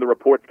excited when the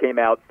reports came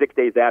out 6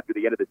 days after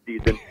the end of the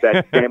season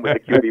that Sam was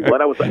the QB1.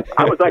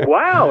 I was like,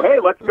 wow, hey,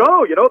 let's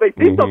go. They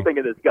see something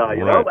in this guy.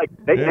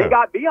 They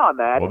got me on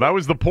that. Well, that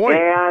was the point.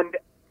 And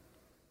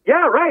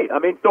yeah, right. I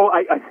mean, so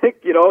I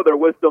think there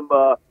was some.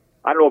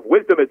 I don't know if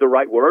wisdom is the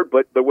right word,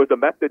 but there was a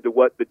method to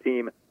what the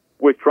team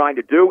was trying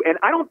to do. And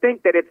I don't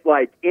think that it's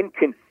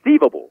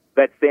inconceivable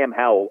that Sam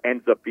Howell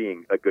ends up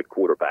being a good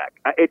quarterback.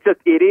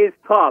 It is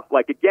tough.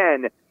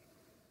 Again,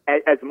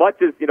 as much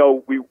as,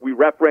 we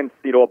reference,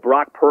 a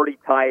Brock Purdy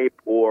type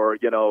or,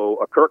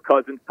 a Kirk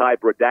Cousins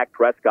type or a Dak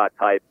Prescott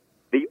type,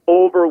 the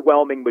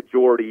overwhelming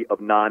majority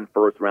of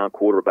non-first round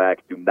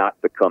quarterbacks do not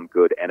become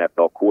good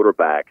NFL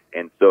quarterbacks.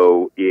 And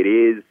so it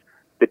is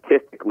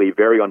statistically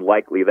very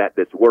unlikely that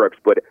this works.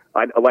 But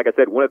like I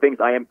said, one of the things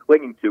I am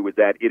clinging to is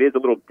that it is a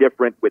little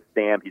different with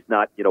Sam. He's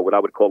not, what I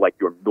would call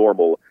your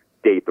normal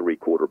day 3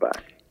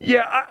 quarterback.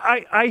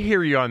 Yeah, I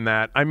hear you on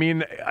that. I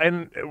mean,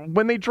 and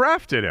when they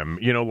drafted him,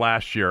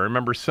 last year, I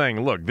remember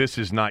saying, look, this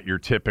is not your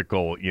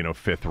typical,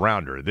 fifth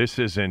rounder. This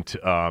isn't,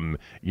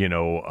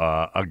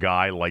 a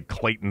guy like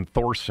Clayton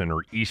Thorson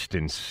or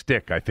Easton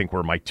Stick, I think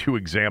were my two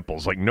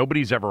examples.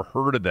 Nobody's ever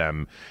heard of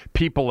them.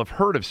 People have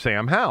heard of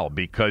Sam Howell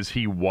because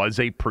he was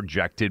a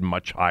projected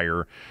much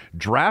higher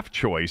draft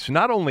choice,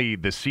 not only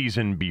the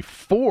season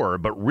before,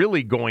 but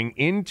really going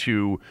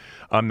into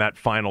that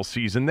final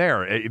season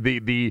there.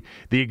 The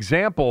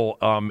example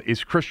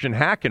is Christian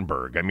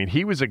Hackenberg. I mean,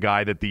 he was a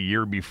guy that the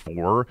year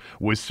before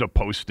was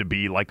supposed to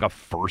be a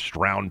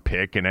first-round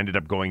pick and ended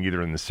up going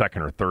either in the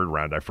second or third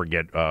round. I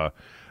forget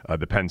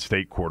the Penn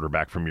State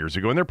quarterback from years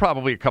ago. And there are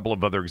probably a couple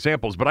of other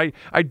examples. But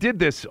I did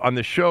this on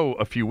the show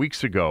a few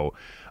weeks ago.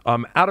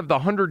 Out of the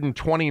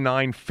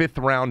 129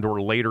 fifth-round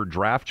or later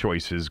draft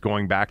choices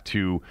going back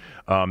to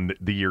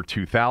the year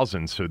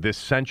 2000, so this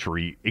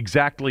century,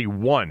 exactly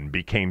one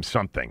became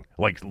something,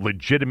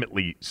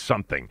 legitimately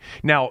something.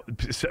 Now,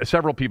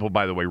 several people,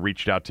 by the way,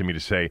 reached out to me to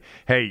say,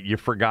 hey, you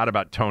forgot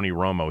about Tony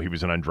Romo. He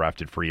was an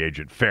undrafted free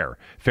agent. Fair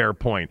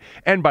point.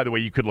 And, by the way,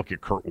 you could look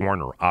at Kurt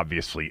Warner,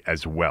 obviously,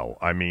 as well.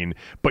 I mean,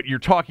 but you're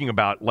talking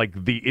about,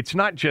 it's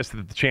not just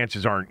that the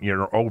chances aren't,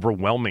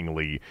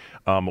 overwhelmingly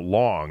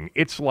long.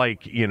 It's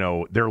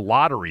they're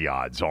lottery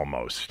odds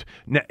almost.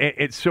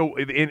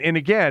 And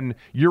again,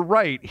 you're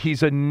right. He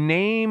had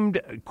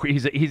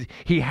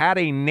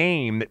a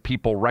name that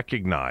people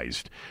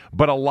recognized,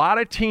 but a lot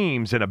of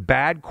teams in a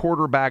bad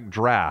quarterback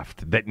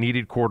draft that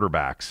needed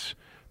quarterbacks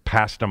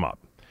passed him up.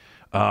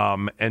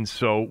 And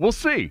so we'll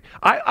see.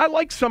 I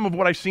like some of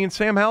what I see in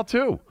Sam Howell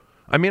too.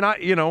 I mean,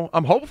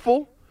 I'm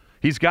hopeful.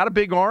 He's got a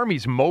big arm.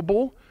 He's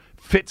mobile.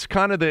 Fits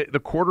kind of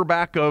the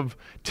quarterback of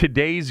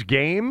today's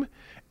game.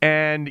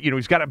 And,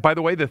 he's got it. By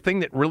the way, the thing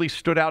that really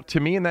stood out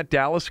to me in that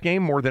Dallas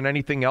game more than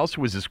anything else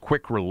was his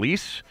quick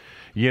release,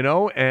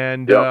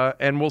 and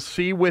we'll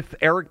see with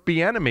Eric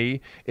Bieniemy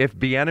if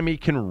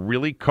Bieniemy can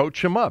really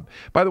coach him up.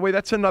 By the way,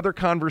 that's another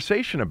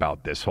conversation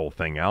about this whole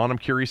thing, Alan. I'm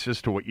curious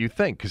as to what you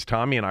think, because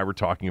Tommy and I were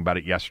talking about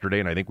it yesterday,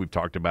 and I think we've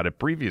talked about it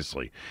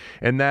previously.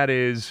 And that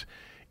is,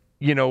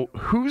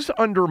 who's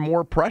under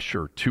more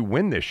pressure to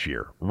win this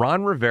year,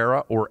 Ron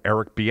Rivera or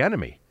Eric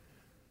Bieniemy?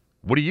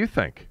 What do you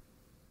think?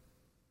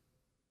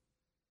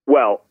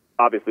 Well,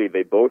 obviously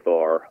they both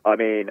are. I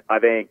mean, I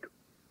think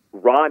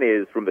Ron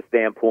is from the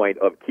standpoint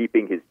of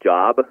keeping his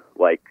job.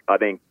 Like, I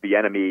think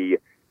Bieniemy,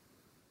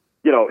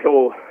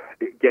 he'll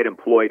get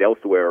employed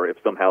elsewhere if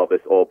somehow this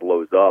all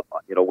blows up.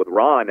 With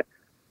Ron,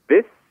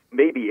 this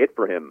may be it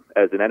for him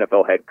as an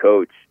NFL head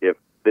coach if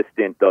this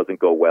stint doesn't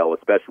go well,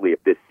 especially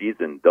if this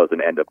season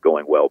doesn't end up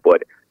going well.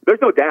 But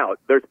there's no doubt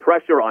there's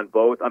pressure on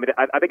both. I mean,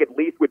 I think at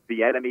least with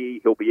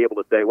Bieniemy, he'll be able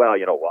to say, well,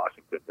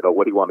 Washington,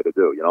 what do you want me to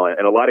do?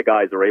 And a lot of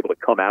guys are able to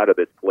come out of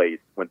this place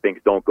when things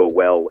don't go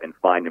well and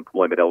find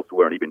employment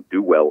elsewhere and even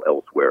do well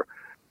elsewhere.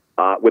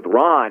 With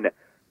Ron,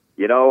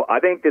 I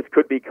think this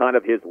could be kind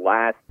of his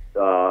last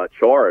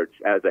charge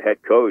as a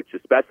head coach,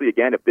 especially,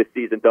 again, if this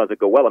season doesn't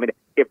go well. I mean,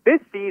 if this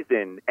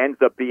season ends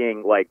up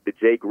being like the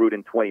Jay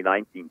Gruden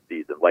 2019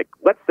 season, like,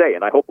 let's say,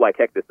 and I hope like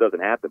heck this doesn't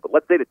happen, but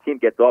let's say the team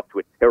gets off to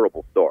a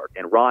terrible start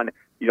and Ron,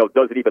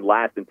 doesn't even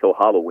last until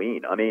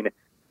Halloween. I mean,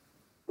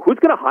 who's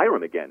going to hire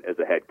him again as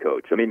a head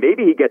coach? I mean,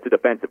 maybe he gets a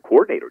defensive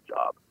coordinator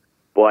job,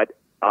 but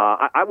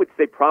I would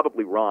say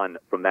probably Ron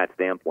from that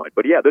standpoint.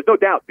 But yeah, there's no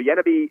doubt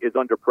Bieniemy is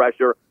under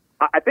pressure.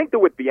 I think that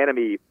with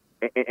Bieniemy,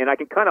 and I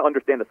can kind of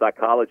understand the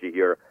psychology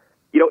here,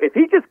 if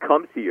he just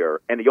comes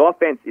here and the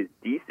offense is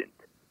decent,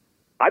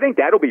 I think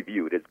that'll be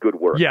viewed as good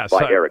work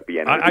by Eric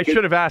Bieniemy. I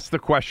should have asked the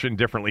question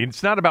differently.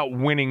 It's not about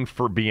winning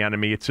for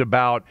Bieniemy. It's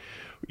about,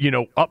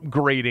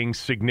 upgrading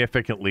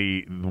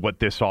significantly what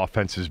this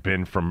offense has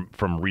been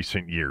from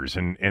recent years,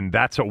 and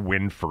that's a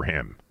win for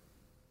him.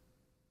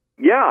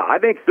 Yeah, I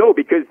think so,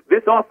 because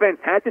this offense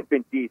hasn't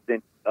been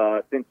decent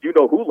since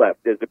who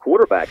left as the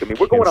quarterback. I mean,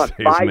 we're going on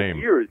 5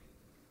 years.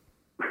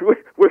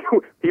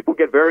 People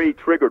get very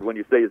triggered when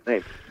you say his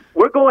name.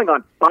 We're going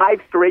on 5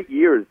 straight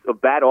years of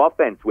bad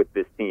offense with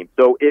this team.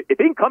 So if he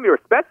can come here,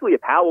 especially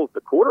if Howell's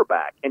the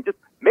quarterback, and just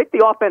make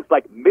the offense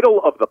like middle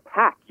of the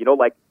pack,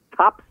 like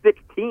top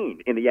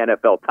 16 in the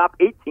NFL, top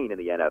 18 in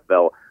the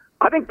NFL,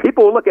 I think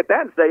people will look at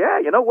that and say, yeah,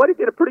 you know what, he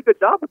did a pretty good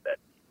job with it.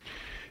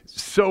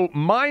 So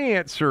my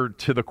answer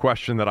to the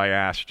question that I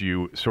asked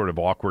you sort of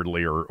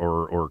awkwardly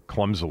or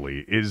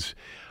clumsily is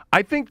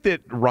I think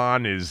that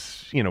Ron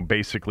is,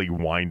 basically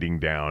winding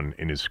down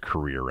in his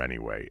career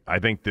anyway. I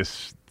think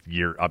this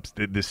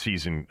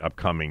season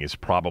upcoming is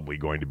probably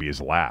going to be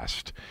his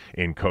last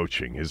in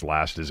coaching, his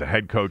last as a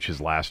head coach, his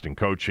last in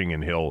coaching,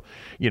 and he'll,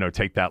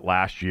 take that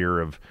last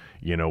year of,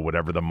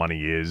 whatever the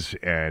money is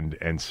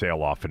and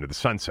sail off into the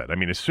sunset. I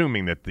mean,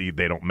 assuming that they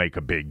don't make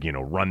a big,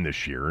 run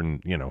this year,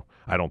 and,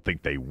 I don't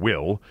think they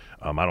will.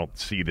 I don't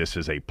see this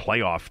as a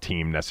playoff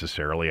team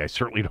necessarily. I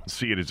certainly don't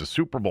see it as a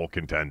Super Bowl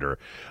contender.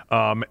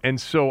 And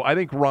so I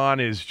think Ron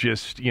is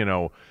just,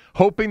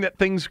 hoping that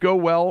things go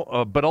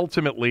well, but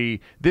ultimately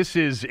this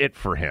is it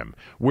for him.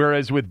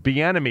 Whereas with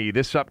Bieniemy,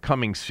 this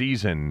upcoming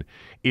season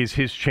is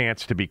his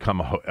chance to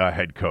become a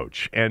head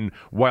coach. And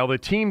while the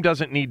team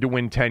doesn't need to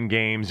win 10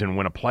 games and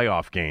win a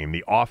playoff game,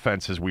 the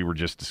offense, as we were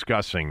just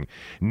discussing,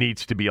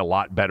 needs to be a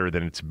lot better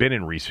than it's been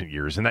in recent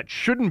years. And that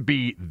shouldn't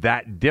be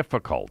that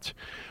difficult.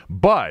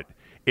 But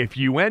if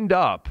you end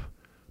up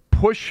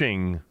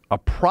pushing a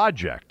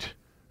project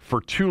for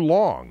too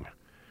long,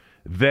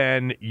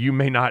 then you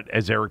may not,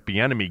 as Eric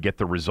Bieniemy, get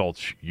the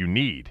results you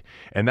need.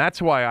 And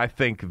that's why I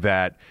think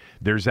that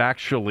there's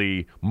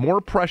actually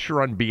more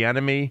pressure on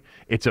Bieniemy.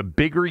 It's a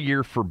bigger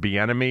year for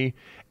Bieniemy,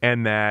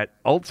 and that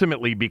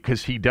ultimately,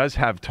 because he does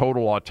have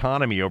total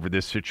autonomy over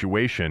this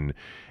situation,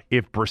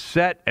 if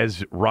Brissett,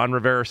 as Ron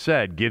Rivera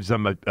said, gives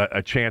them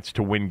a chance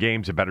to win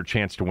games, a better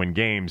chance to win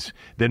games,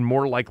 then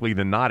more likely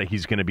than not,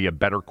 he's going to be a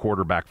better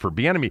quarterback for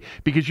Bieniemy.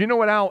 Because you know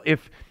what, Al?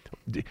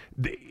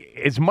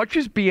 As much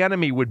as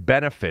Bieniemy would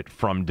benefit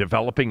from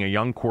developing a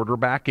young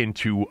quarterback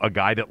into a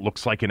guy that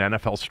looks like an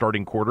NFL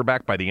starting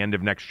quarterback by the end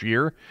of next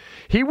year,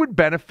 he would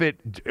benefit,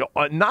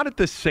 not at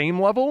the same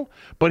level,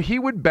 but he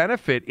would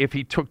benefit if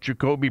he took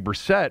Jacoby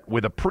Brissett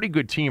with a pretty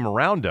good team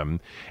around him,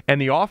 and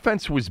the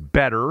offense was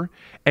better,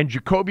 and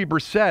Jacoby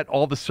Brissett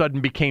all of a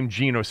sudden became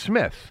Geno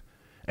Smith.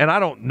 And I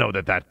don't know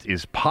that that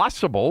is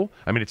possible.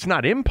 I mean, it's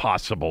not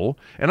impossible.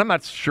 And I'm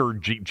not sure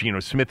Geno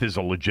Smith is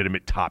a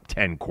legitimate top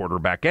 10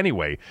 quarterback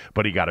anyway,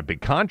 but he got a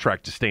big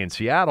contract to stay in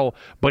Seattle.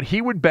 But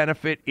he would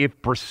benefit if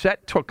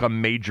Brissett took a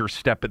major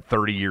step at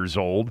 30 years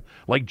old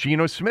like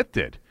Geno Smith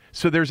did.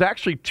 So there's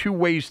actually two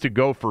ways to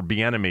go for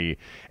Bieniemy,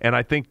 and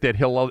I think that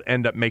he'll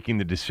end up making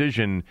the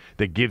decision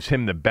that gives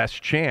him the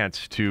best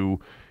chance to,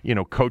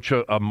 coach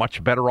a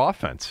much better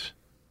offense.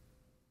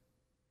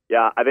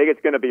 Yeah, I think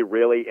it's going to be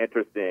really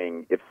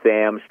interesting if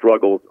Sam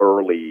struggles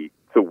early,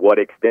 to what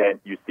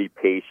extent you see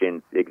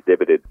patience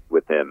exhibited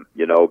with him,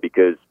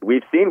 because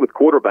we've seen with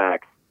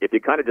quarterbacks, if you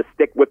kind of just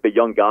stick with the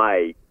young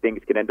guy,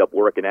 things can end up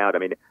working out. I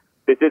mean,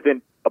 this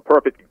isn't a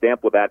perfect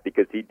example of that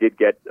because he did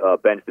get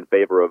benched in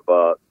favor of,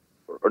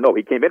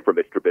 he came in for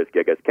Mitch Trubisky,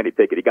 I guess. Kenny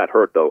Pickett, he got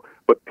hurt, though.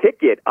 But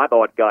Pickett, I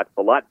thought, got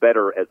a lot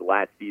better as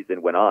last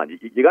season went on.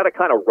 You got to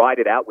kind of ride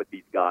it out with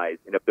these guys,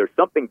 and if there's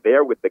something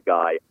there with the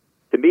guy,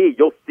 to me,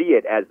 you'll see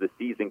it as the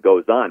season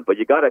goes on, but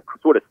you got to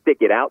sort of stick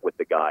it out with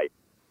the guy.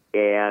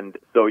 And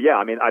so, yeah,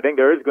 I mean, I think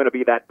there is going to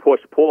be that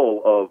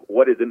push-pull of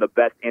what is in the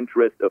best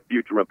interest of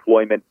future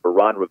employment for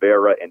Ron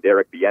Rivera and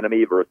Eric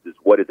Bieniemy versus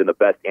what is in the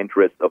best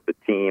interest of the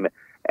team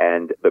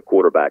and the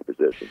quarterback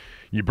position.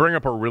 You bring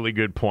up a really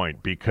good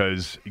point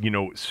because,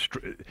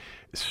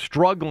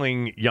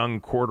 struggling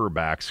young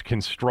quarterbacks can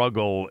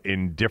struggle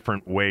in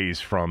different ways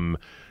from,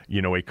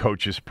 a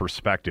coach's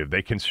perspective.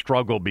 They can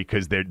struggle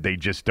because they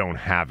just don't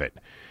have it.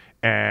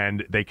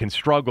 And they can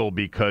struggle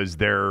because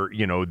they're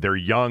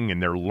young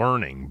and they're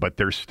learning, but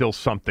there's still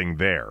something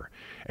there.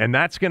 And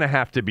that's going to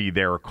have to be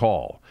their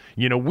call.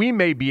 We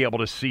may be able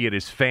to see it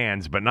as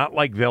fans, but not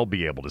like they'll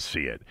be able to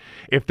see it.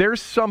 If there's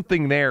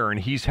something there and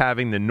he's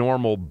having the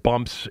normal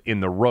bumps in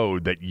the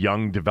road that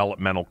young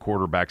developmental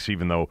quarterbacks,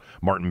 even though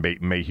Martin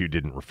Mayhew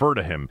didn't refer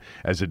to him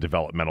as a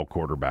developmental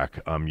quarterback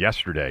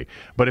yesterday,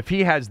 but if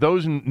he has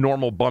those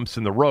normal bumps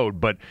in the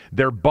road, but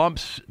they're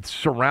bumps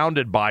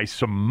surrounded by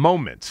some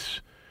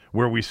moments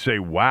where we say,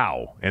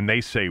 wow, and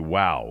they say,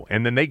 wow.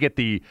 And then they get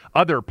the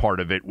other part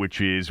of it, which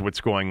is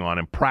what's going on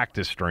in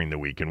practice during the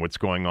week and what's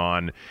going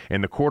on in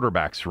the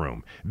quarterback's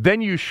room.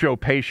 Then you show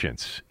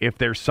patience if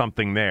there's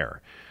something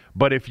there.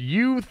 But if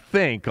you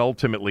think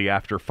ultimately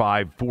after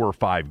 4 or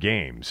 5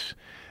 games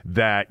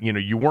that,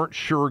 you weren't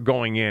sure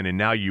going in and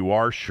now you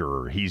are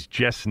sure, he's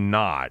just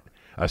not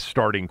a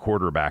starting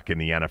quarterback in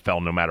the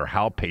NFL, no matter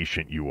how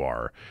patient you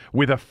are.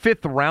 With a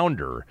 5th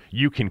rounder,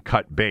 you can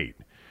cut bait.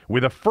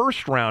 With a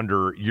first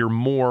rounder, you're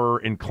more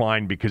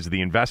inclined because of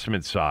the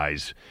investment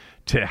size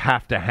to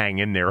have to hang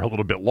in there a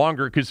little bit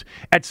longer because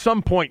at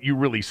some point you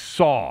really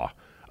saw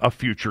a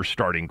future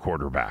starting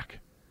quarterback.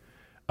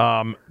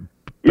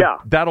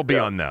 That'll be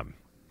on them.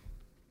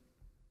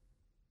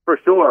 For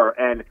sure.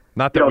 And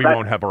not that we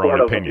won't have our own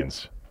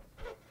opinions.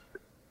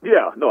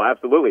 Yeah, no,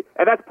 absolutely.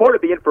 And that's part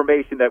of the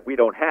information that we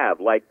don't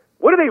have. Like,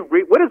 what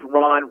does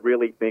Ron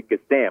really think of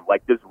Sam?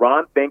 Like, does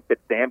Ron think that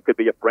Sam could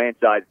be a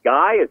franchise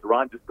guy? Is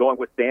Ron just going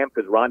with Sam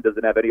because Ron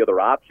doesn't have any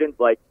other options?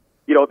 Like,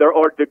 there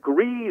are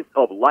degrees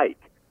of like.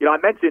 I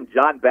mentioned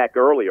John Beck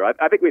earlier.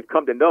 I think we've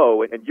come to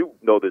know, and you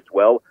know this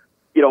well,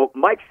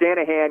 Mike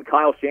Shanahan,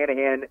 Kyle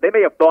Shanahan, they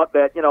may have thought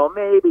that,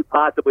 maybe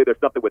possibly there's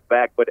something with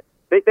Beck, but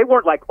they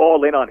weren't like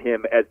all in on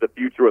him as the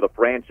future of the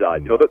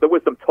franchise. There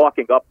was some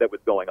talking up that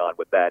was going on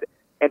with that.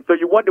 And so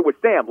you wonder with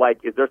Sam, like,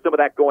 is there some of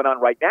that going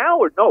on right now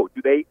or no?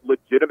 Do they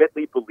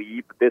legitimately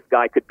believe this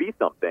guy could be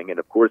something? And,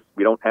 of course,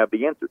 we don't have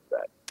the answer to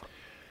that.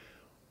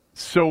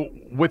 So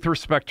with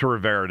respect to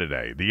Rivera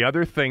today, the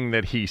other thing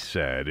that he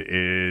said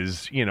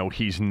is,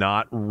 he's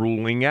not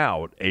ruling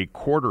out a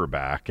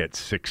quarterback at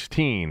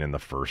 16 in the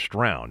first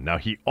round. Now,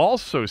 he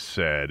also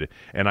said,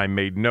 and I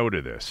made note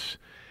of this,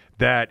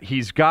 that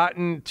he's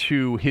gotten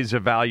to his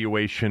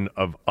evaluation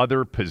of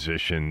other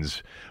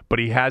positions, but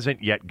he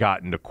hasn't yet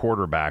gotten to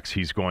quarterbacks.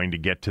 He's going to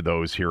get to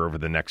those here over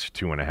the next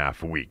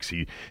 2.5 weeks.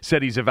 He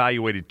said he's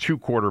evaluated 2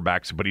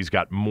 quarterbacks, but he's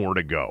got more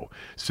to go.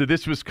 So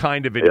this was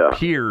kind of, it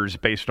appears,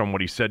 based on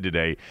what he said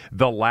today,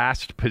 the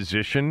last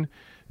position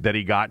that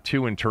he got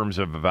to in terms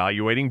of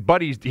evaluating.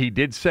 But he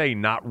did say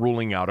not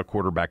ruling out a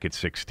quarterback at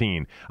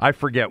 16. I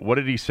forget, what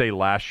did he say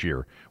last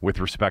year with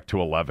respect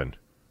to 11?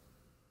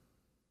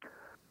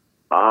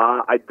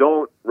 I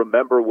don't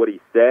remember what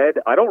he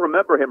said. I don't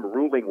remember him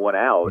ruling one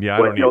out. Yeah,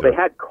 but, they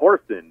had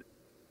Carson.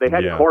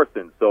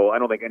 Carson, so I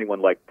don't think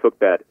anyone took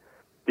that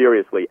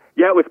seriously.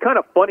 Yeah, it was kind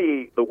of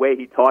funny the way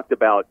he talked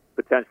about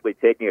potentially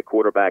taking a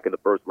quarterback in the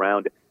first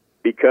round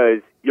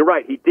because you're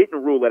right, he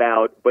didn't rule it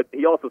out, but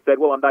he also said,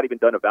 well, I'm not even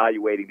done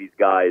evaluating these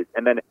guys.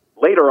 And then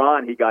later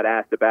on he got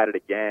asked about it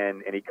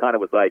again, and he kind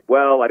of was like,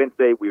 well, I didn't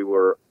say we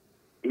were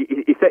 –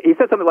 he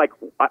said something like,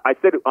 I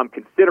said I'm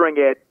considering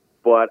it,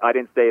 but I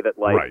didn't say that,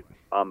 right.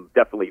 I'm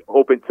definitely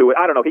open to it.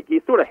 I don't know.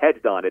 He sort of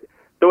hedged on it.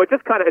 So it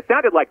just it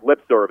sounded like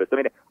lip service. I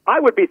mean, I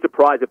would be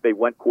surprised if they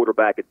went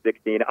quarterback at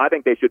 16. I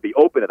think they should be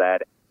open to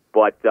that,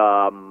 but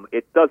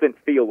it doesn't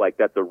feel like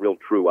that's a real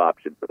true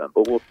option for them,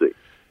 but we'll see.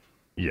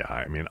 Yeah,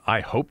 I mean, I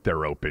hope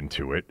they're open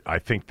to it. I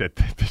think that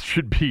this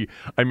should be,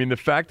 the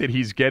fact that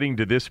he's getting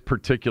to this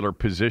particular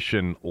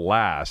position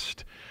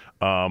last,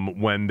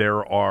 when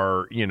there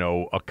are,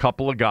 a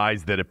couple of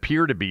guys that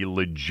appear to be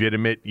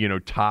legitimate,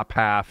 top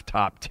half,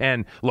 top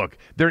 10. Look,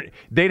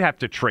 they'd have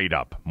to trade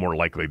up more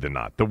likely than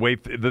not. The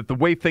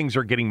way things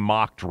are getting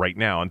mocked right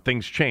now, and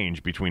things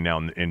change between now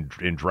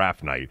and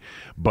draft night.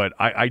 But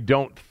I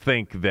don't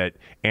think that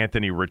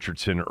Anthony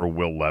Richardson or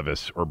Will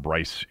Levis or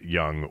Bryce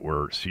Young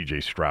or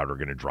C.J. Stroud are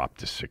going to drop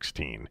to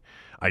 16.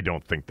 I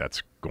don't think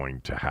that's going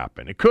to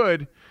happen. It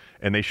could,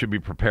 and they should be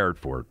prepared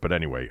for it. But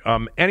anyway,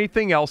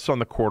 anything else on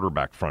the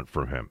quarterback front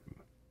from him?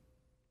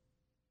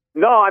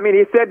 No, I mean,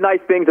 he said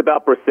nice things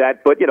about Brissett,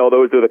 but,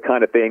 those are the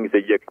kind of things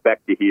that you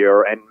expect to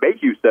hear. And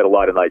Mayhew said a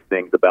lot of nice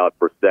things about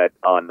Brissett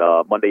on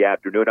Monday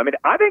afternoon. I mean,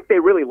 I think they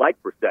really like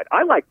Brissett.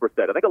 I like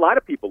Brissett. I think a lot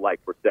of people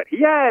like Brissett.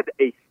 He had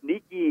a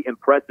sneaky,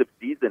 impressive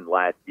season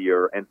last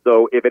year. And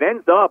so if it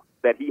ends up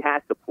that he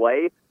has to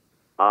play,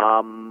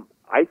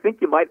 I think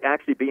you might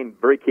actually be in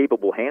very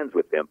capable hands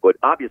with him. But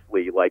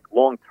obviously,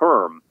 long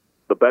term,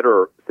 the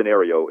better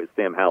scenario is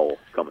Sam Howell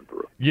coming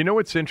through. You know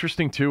what's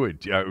interesting, too?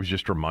 I was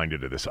just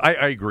reminded of this. I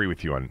agree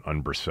with you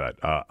on Brissett.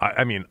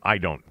 I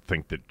don't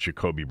think that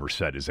Jacoby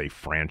Brissett is a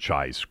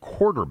franchise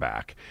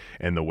quarterback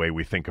in the way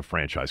we think of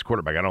franchise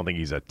quarterback. I don't think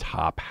he's a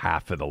top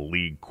half of the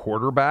league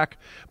quarterback,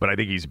 but I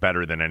think he's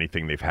better than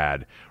anything they've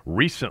had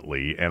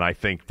recently, and I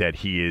think that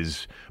he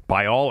is,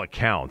 by all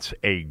accounts,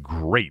 a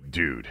great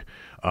dude.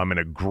 And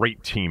a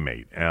great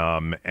teammate,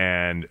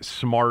 and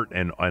smart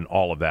and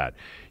all of that.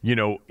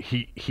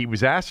 He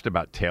was asked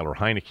about Taylor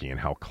Heineke and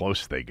how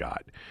close they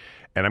got.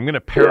 And I'm going to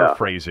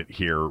paraphrase it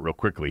here real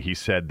quickly. He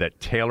said that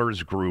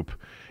Taylor's group,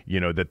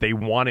 that they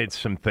wanted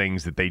some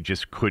things that they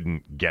just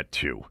couldn't get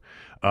to.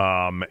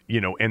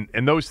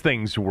 And those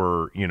things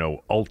were,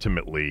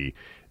 ultimately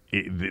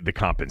the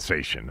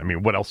compensation. I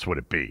mean, what else would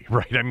it be,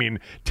 right? I mean,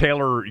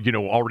 Taylor,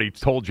 already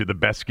told you the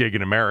best gig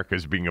in America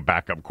is being a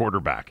backup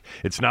quarterback.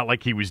 It's not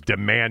like he was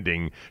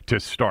demanding to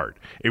start.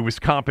 It was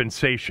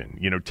compensation.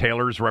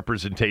 Taylor's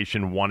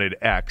representation wanted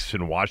X,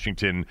 and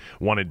Washington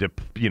wanted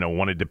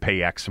to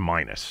pay X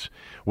minus.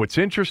 What's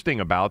interesting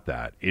about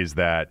that is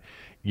that,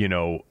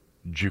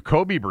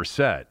 Jacoby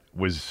Brissett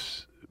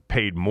was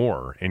paid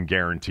more in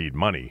guaranteed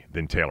money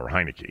than Taylor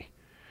Heineke.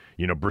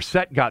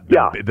 Brissett got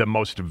the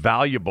most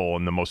valuable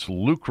and the most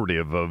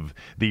lucrative of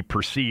the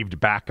perceived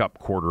backup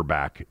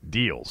quarterback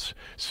deals.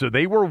 So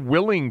they were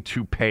willing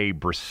to pay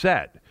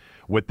Brissett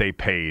what they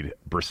paid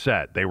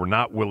Brissett. They were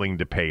not willing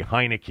to pay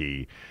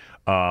Heineke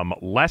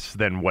less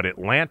than what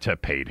Atlanta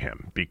paid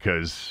him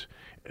because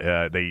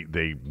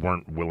they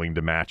weren't willing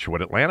to match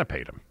what Atlanta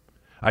paid him.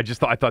 I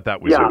thought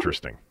that was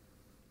interesting.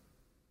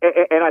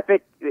 And I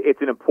think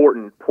it's an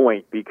important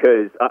point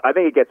because I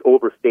think it gets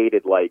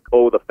overstated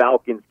the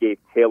Falcons gave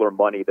Taylor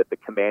money that the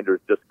Commanders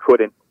just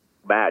couldn't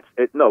match.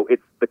 It's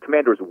the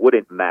Commanders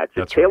wouldn't match.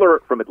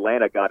 Taylor from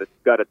Atlanta got a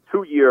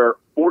 2-year,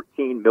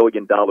 $14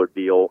 million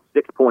deal,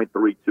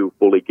 6.32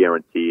 fully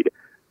guaranteed.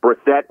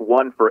 Brissett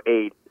 1 for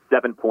 8,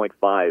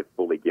 7.5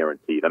 fully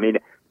guaranteed. I mean,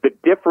 the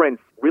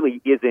difference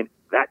really isn't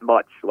that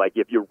much.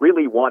 If you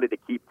really wanted to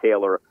keep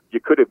Taylor, you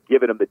could have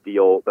given him the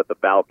deal that the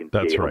Falcons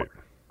gave him. That's right.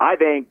 I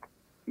think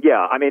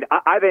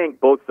I think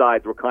both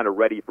sides were kind of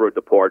ready for a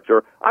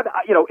departure.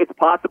 It's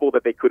possible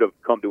that they could have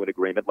come to an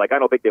agreement. I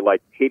don't think they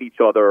hate each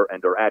other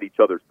and are at each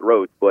other's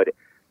throats, but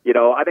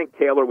I think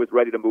Taylor was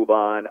ready to move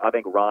on. I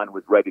think Ron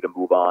was ready to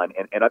move on,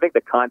 and I think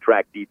the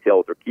contract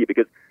details are key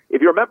because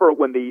if you remember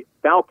when the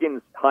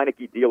Falcons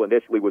Heineke deal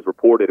initially was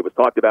reported, it was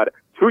talked about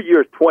 2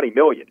 years, $20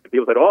 million. And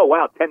people said, "Oh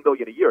wow, $10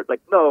 million a year." It's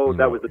those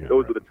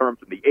were the terms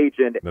from the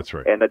agent. That's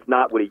right, and that's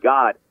not what he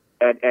got.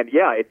 And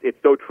it's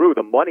so true.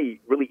 The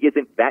money really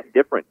isn't that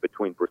different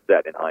between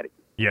Brissett and Heineke.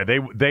 Yeah,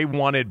 they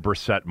wanted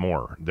Brissett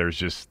more.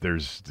 There's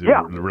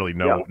really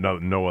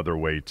no other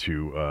way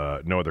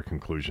to no other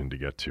conclusion to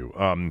get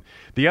to.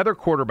 The other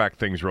quarterback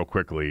things, real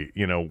quickly.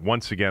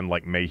 Once again,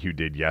 like Mayhew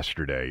did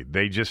yesterday,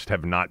 they just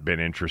have not been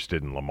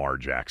interested in Lamar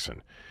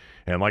Jackson.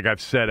 And like I've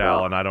said,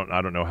 Alan, I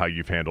don't know how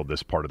you've handled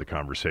this part of the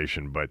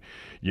conversation, but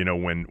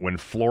when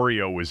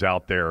Florio was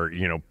out there,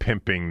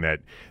 pimping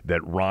that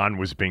Ron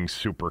was being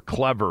super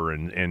clever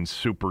and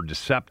super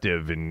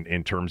deceptive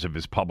in terms of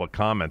his public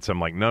comments,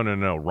 I'm like,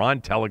 no. Ron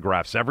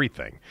telegraphs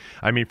everything.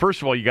 I mean,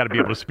 first of all, you got to be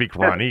able to speak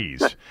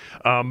Ronese,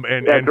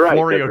 and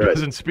Florio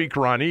doesn't speak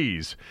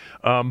Ronese,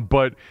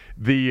 but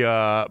he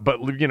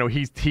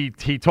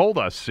told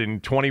us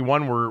in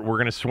 21 we're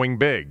going to swing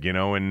big,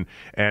 and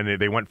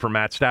they went for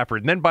Matt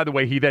Stafford, and then by the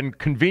way, he then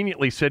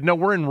conveniently said, no,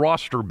 we're in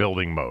roster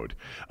building mode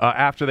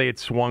after they had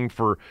swung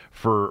for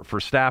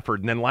Stafford.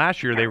 And then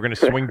last year they were going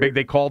to swing big.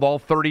 They called all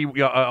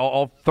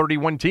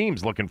 31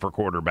 teams looking for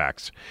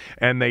quarterbacks,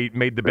 and they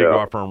made the big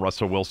offer on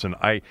Russell Wilson.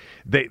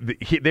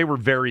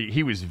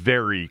 He was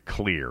very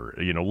clear.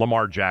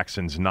 Lamar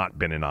Jackson's not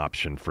been an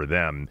option for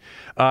them.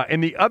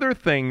 And the other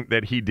thing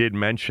that he did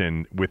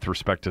mention with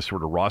respect to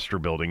sort of roster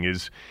building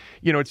is,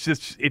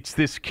 it's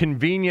this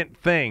convenient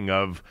thing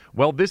of,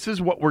 well, this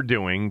is what we're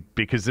doing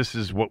because this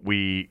is what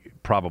we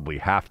probably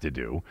have to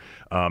do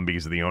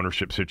because of the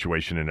ownership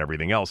situation and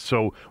everything else.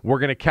 So we're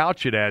going to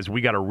couch it as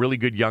we got a really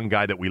good young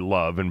guy that we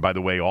love. And by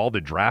the way, all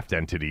the draft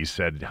entities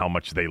said how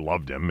much they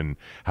loved him and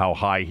how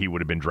high he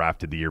would have been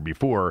drafted the year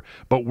before.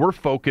 But we're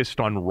focused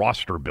on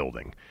roster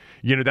building.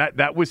 You know,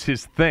 that was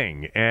his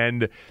thing.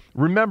 And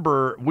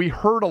remember, we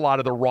heard a lot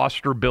of the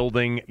roster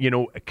building, you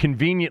know,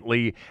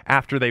 conveniently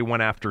after they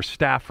went after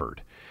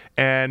Stafford.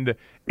 And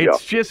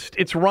it's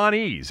it's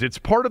Ronnie's. It's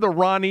part of the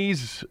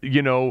Ronnie's,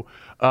 you know,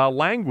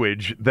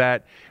 language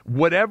that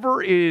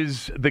whatever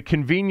is the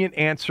convenient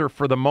answer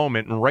for the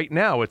moment. And right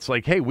now, it's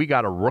like, hey, we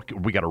got a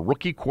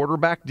rookie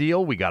quarterback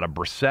deal. We got a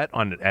Brissett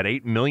at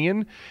 $8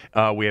 million.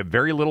 We have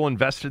very little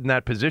invested in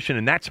that position,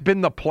 and that's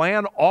been the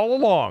plan all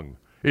along.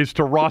 Is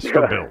to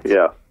roster build.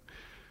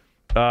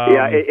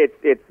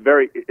 It's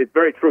very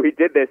true. He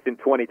did this in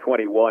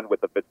 2021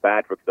 with the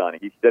Fitzpatrick signing.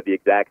 He said the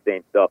exact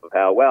same stuff of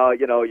how, well,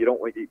 you know,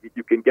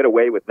 you can get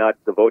away with not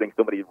devoting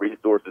so many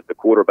resources to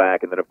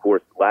quarterback, and then of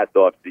course last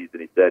offseason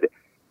he said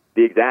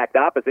the exact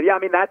opposite. Yeah, I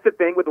mean that's the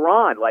thing with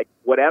Ron. Like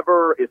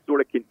whatever is sort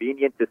of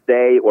convenient to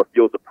say or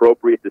feels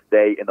appropriate to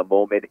say in the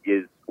moment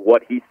is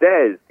what he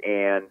says,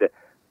 and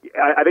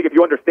I think if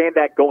you understand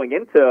that going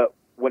into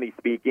when he's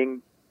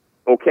speaking.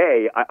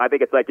 Okay, I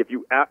think it's like if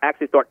you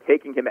actually start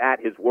taking him at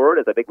his word,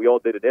 as I think we all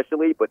did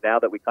initially, but now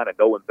that we kind of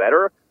know him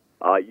better,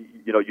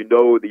 you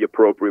know the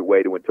appropriate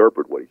way to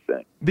interpret what he's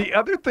saying. The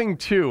other thing,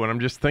 too, and I'm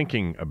just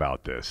thinking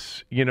about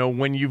this, you know,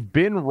 when you've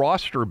been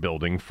roster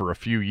building for a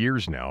few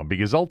years now,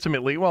 because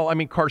ultimately, well, I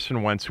mean,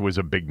 Carson Wentz was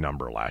a big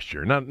number last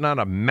year. Not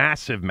a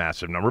massive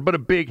number, but a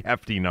big,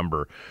 hefty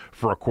number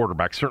for a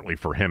quarterback, certainly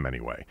for him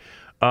anyway.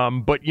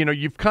 But, you know,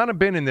 you've kind of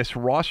been in this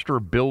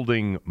roster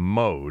building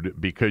mode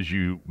because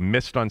you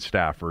missed on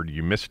Stafford,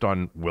 you missed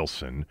on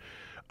Wilson,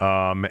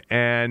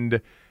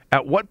 and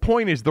at what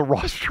point is the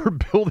roster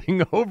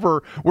building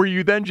over where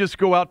you then just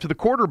go out to the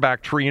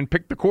quarterback tree and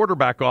pick the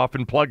quarterback off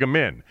and plug him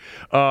in?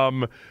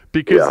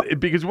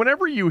 Because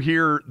whenever you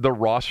hear the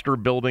roster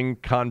building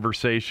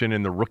conversation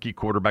and the rookie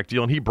quarterback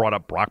deal, and he brought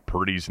up Brock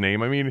Purdy's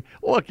name, I mean,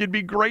 look, it'd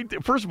be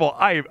great. First of all,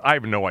 I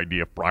have no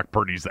idea if Brock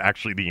Purdy's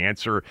actually the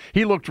answer.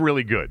 He looked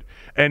really good,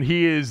 and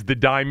he is the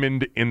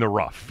diamond in the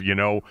rough, you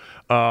know.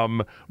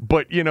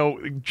 But, you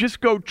know,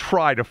 just go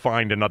try to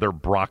find another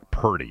Brock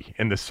Purdy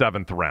in the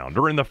 7th round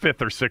or in the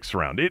 5th or 6th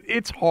round.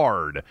 It's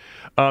hard.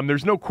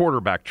 There's no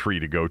quarterback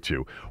tree to go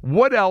to.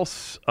 What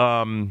else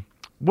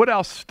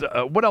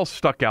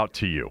stuck out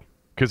to you?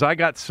 Because I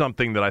got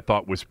something that I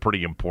thought was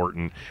pretty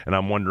important, and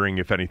I'm wondering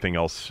if anything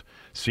else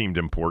seemed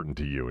important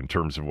to you in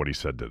terms of what he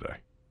said today.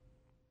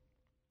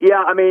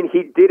 Yeah, I mean,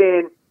 he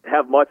didn't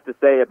have much to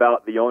say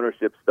about the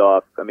ownership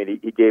stuff. I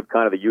mean, he gave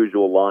kind of the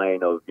usual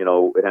line of, you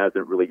know, it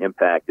hasn't really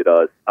impacted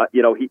us.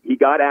 You know, he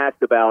got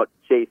asked about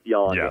Chase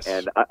Young, yes.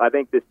 And I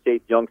think this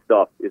Chase Young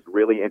stuff is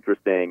really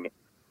interesting.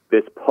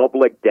 This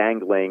public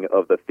dangling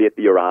of the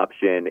 5th-year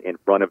option in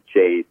front of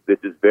Chase. This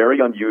is very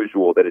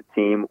unusual that a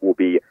team will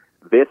be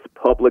this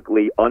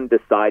publicly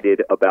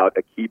undecided about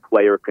a key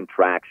player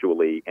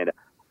contractually. And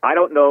I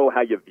don't know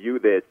how you view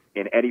this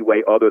in any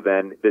way other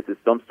than this is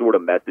some sort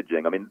of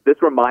messaging. I mean,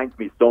 this reminds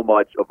me so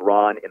much of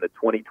Ron in the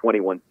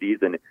 2021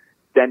 season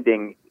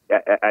sending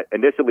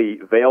initially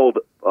veiled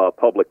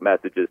public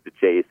messages to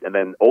Chase and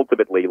then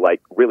ultimately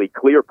like really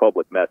clear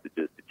public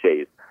messages to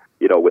Chase,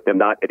 you know, with him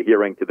not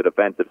adhering to the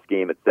defensive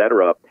scheme, et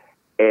cetera.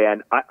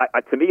 And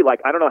to me,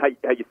 like, I don't know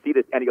how you see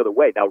this any other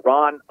way. Now,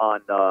 Ron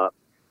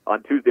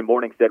on Tuesday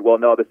morning said, well,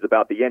 no, this is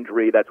about the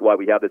injury. That's why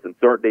we have this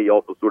uncertainty. He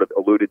also sort of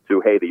alluded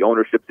to, hey, the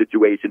ownership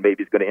situation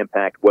maybe is going to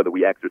impact whether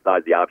we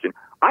exercise the option.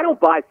 I don't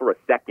buy for a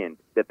second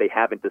that they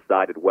haven't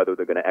decided whether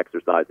they're going to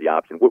exercise the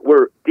option.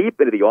 We're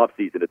deep into the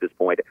offseason at this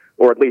point,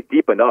 or at least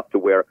deep enough to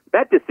where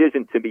that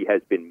decision to me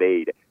has been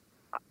made.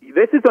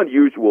 This is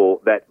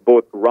unusual that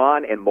both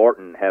Ron and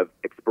Martin have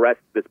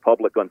expressed this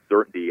public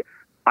uncertainty.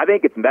 I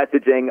think it's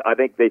messaging. I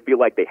think they feel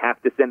like they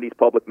have to send these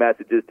public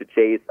messages to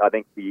Chase. I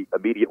think the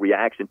immediate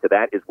reaction to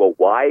that is, well,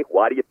 why?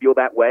 Why do you feel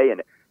that way?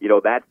 And, you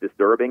know, that's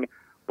disturbing.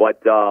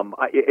 But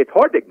it's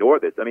hard to ignore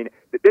this. I mean,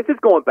 this is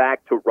going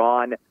back to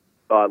Ron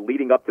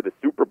leading up to the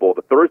Super Bowl,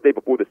 the Thursday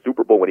before the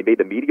Super Bowl when he made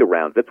the media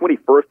rounds. That's when he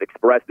first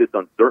expressed this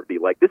uncertainty.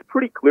 Like, this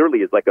pretty clearly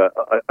is like a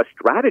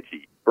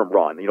strategy from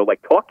Ron, you know,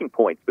 like talking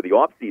points for the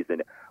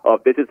offseason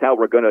of this is how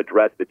we're going to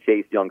address the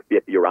Chase Young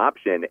 5th-year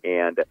option.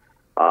 And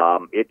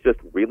it just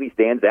really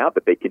stands out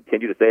that they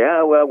continue to say,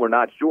 oh, well, we're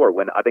not sure.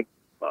 When I think,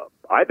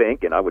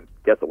 and I would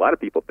guess a lot of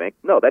people think,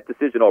 no, that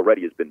decision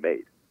already has been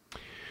made.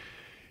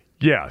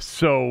 Yeah,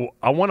 so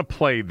I want to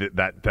play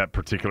that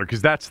particular,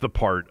 because that's the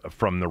part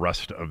from the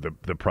rest of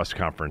the press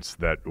conference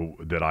that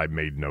I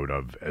made note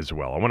of as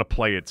well. I want to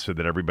play it so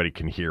that everybody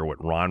can hear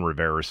what Ron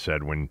Rivera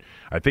said when,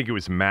 I think it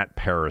was Matt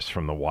Paris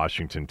from the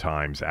Washington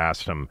Times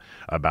asked him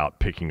about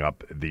picking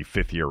up the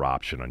 5th-year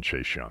option on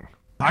Chase Young.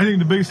 I think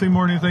the biggest thing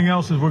more than anything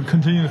else is we're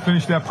continuing to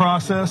finish that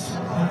process,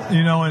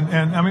 you know,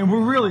 and I mean,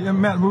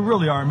 Matt, we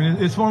really are. I mean,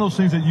 it's one of those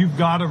things that you've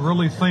got to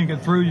really think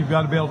it through. You've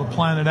got to be able to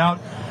plan it out.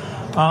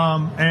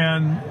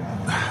 And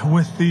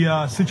with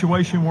the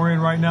situation we're in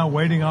right now,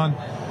 waiting on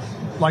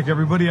like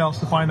everybody else,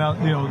 to find out,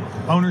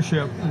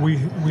 ownership. We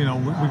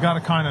got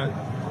to kind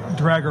of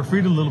drag our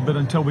feet a little bit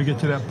until we get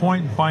to that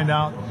point and find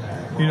out,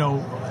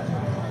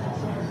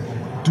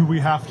 do we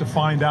have to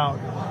find out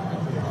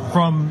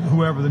from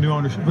whoever the new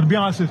ownership? But to be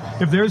honest,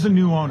 if there's a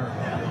new owner,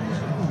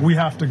 we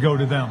have to go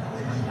to them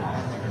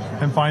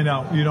and find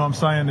out. You know what I'm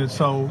saying? And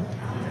so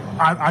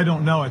I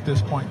don't know at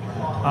this point.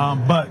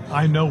 But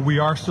I know we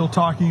are still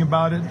talking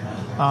about it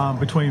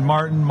between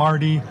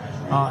Marty,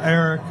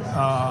 Eric,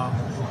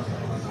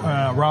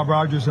 Rob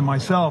Rogers, and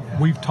myself.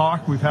 We've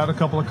talked. We've had a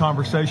couple of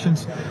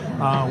conversations.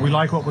 We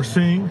like what we're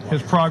seeing.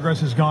 His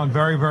progress has gone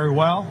very, very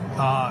well.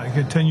 He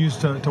continues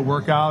to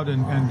work out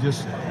and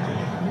just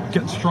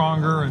get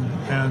stronger,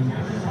 and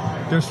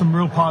there's some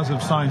real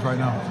positive signs right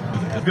now.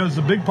 Because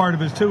the big part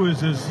of it too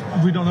is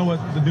we don't know what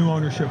the new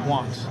ownership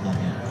wants,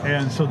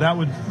 and so that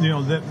would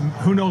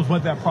who knows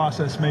what that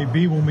process may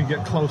be when we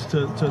get close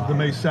to the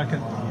May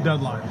 2nd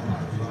deadline.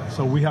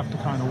 So we have to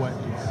kind of wait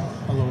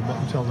a little bit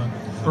until then,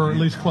 or at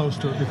least close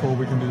to it before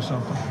we can do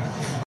something.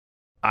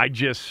 I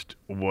just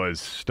was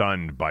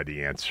stunned by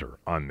the answer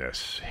on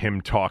this.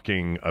 Him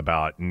talking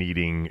about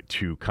needing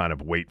to kind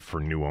of wait for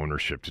new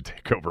ownership to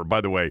take over.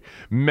 By the way,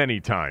 many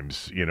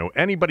times,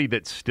 anybody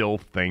that still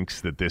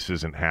thinks that this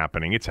isn't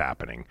happening, it's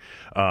happening.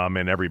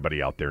 And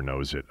everybody out there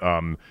knows it.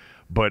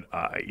 But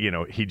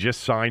he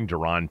just signed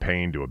Deron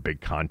Payne to a big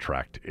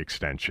contract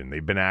extension.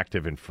 They've been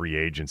active in free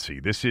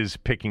agency. This is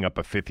picking up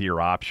a fifth-year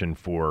option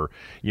for,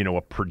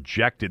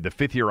 the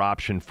fifth-year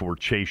option for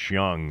Chase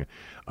Young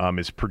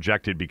is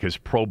projected because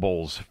Pro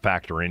Bowls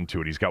factor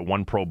into it. He's got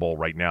one Pro Bowl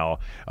right now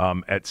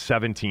at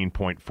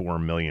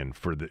 $17.4 million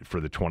for the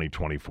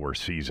 2024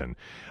 season.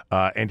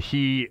 And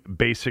he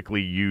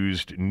basically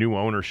used new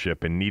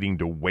ownership and needing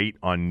to wait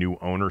on new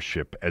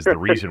ownership as the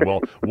reason.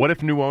 Well, what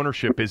if new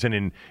ownership isn't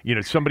in,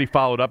 somebody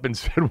followed up and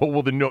said, well,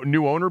 will the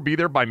new owner be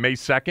there by May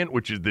 2nd,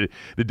 which is the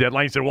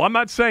deadline? He said, well, I'm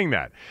not saying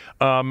that.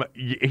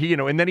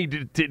 And then he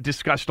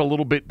discussed a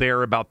little bit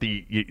there about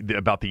the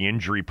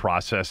injury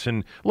process.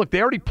 And look,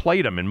 they already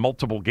played him in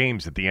multiple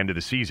games at the end of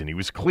the season. He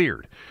was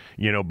cleared,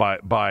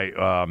 by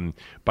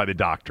the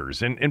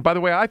doctors. And by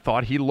the way, I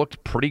thought he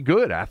looked pretty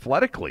good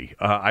athletically.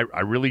 I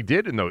really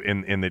did in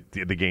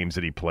the games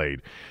that he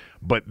played.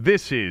 But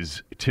this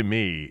is, to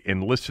me,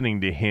 in listening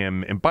to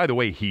him, and by the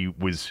way,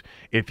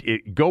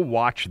 go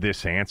watch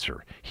this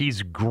answer.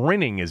 He's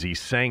grinning as he's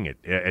saying it,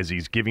 as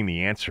he's giving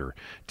the answer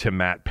to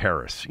Matt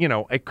Paras.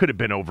 It could have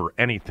been over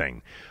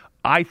anything.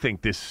 I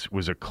think this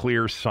was a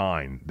clear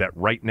sign that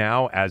right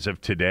now, as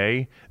of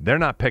today, they're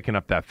not picking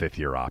up that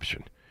fifth-year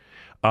option.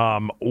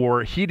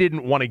 Or he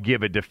didn't want to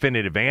give a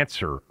definitive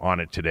answer on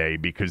it today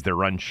because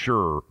they're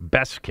unsure,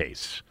 best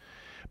case.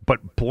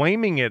 But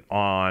blaming it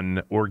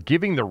on or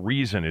giving the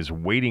reason is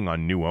waiting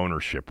on new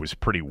ownership was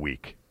pretty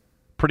weak.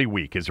 Pretty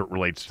weak as it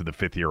relates to the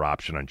fifth-year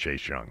option on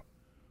Chase Young.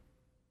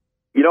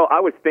 I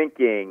was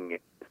thinking,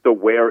 so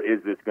where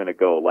is this going to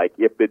go? Like,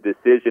 if the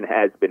decision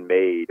has been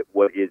made,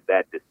 what is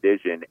that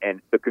decision?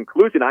 And the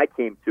conclusion I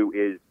came to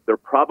is they're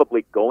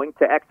probably going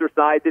to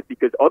exercise it,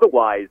 because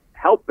otherwise,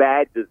 how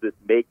bad does this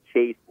make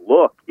Chase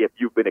look if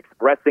you've been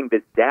expressing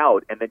this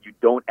doubt and then you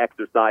don't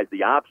exercise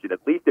the option? At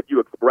least if you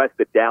express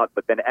the doubt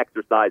but then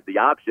exercise the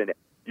option,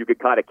 you could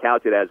kind of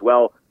couch it as,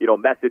 well,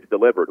 message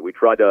delivered. We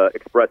tried to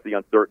express the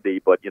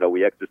uncertainty, but,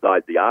 we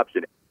exercised the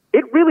option.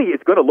 It really is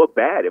going to look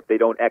bad if they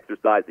don't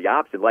exercise the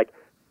option. Like,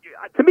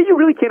 to me, you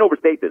really can't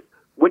overstate this.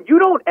 When you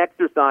don't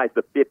exercise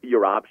the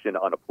fifth-year option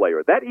on a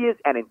player, that is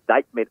an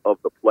indictment of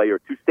the player,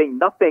 to say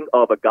nothing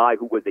of a guy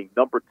who was a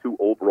number 2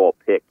 overall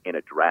pick in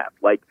a draft.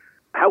 Like,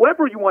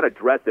 however you want to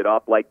dress it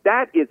up, like,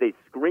 that is a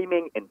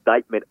screaming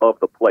indictment of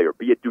the player,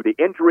 be it due to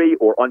injury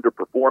or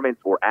underperformance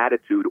or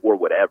attitude or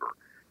whatever.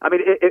 I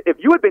mean, if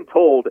you had been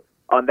told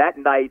on that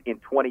night in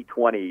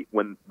 2020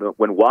 when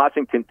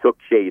Washington took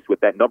Chase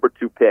with that number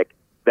 2 pick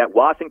that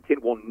Washington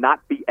will not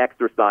be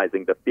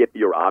exercising the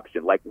fifth-year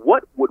option, like,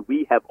 what would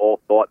we have all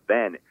thought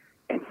then?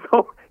 And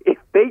so if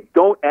they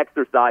don't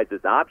exercise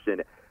this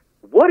option,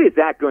 what is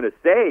that going to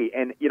say?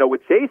 And,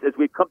 with Chase, as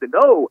we've come to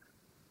know,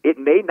 it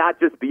may not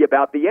just be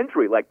about the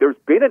injury. Like, there's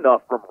been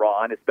enough from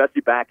Ron,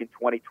 especially back in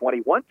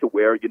 2021, to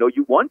where,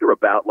 you wonder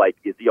about, like,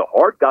 is he a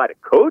hard guy to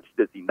coach?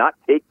 Does he not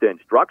take the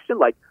instruction?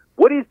 Like,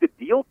 what is the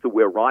deal to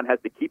where Ron has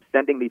to keep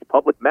sending these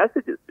public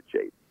messages to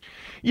Chase?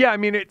 Yeah, I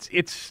mean,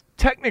 it's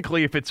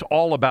technically, if it's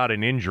all about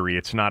an injury,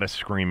 it's not a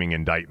screaming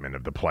indictment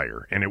of the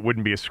player. And it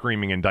wouldn't be a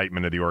screaming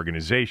indictment of the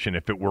organization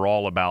if it were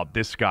all about,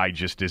 this guy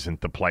just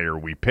isn't the player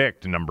we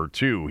picked, number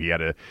 2. He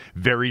had a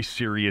very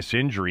serious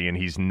injury, and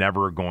he's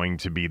never going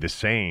to be the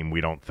same, we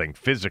don't think,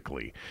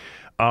 physically.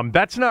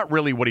 That's not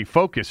really what he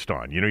focused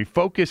on. He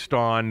focused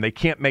on they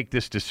can't make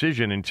this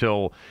decision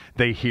until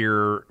they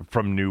hear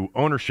from new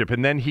ownership.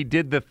 And then he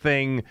did the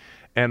thing,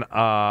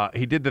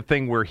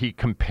 where he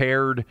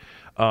compared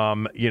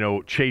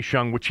Chase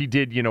Young, which he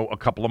did, a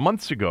couple of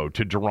months ago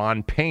to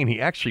Deron Payne.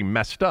 He actually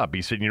messed up.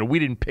 He said, we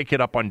didn't pick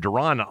it up on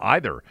Deron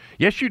either.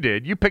 Yes, you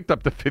did. You picked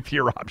up the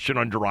fifth-year option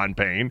on Deron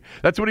Payne.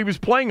 That's what he was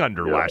playing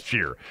under last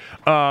year.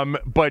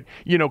 But,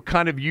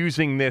 kind of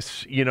using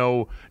this,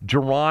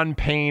 Deron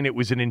Payne, it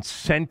was an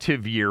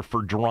incentive year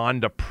for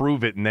Deron to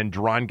prove it, and then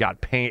Deron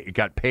got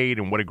paid,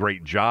 and what a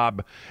great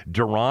job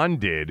Deron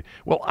did.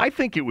 Well, I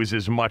think it was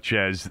as much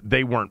as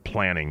they weren't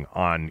planning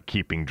on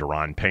keeping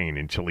Deron Payne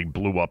until he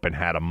blew up and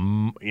had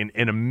an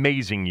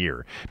amazing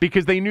year,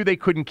 because they knew they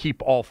couldn't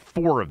keep all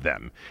four of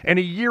them. And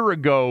a year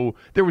ago,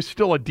 there was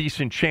still a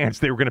decent chance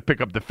they were going to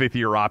pick up the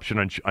fifth-year option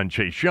on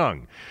Chase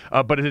Young.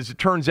 But as it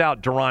turns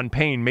out, Deron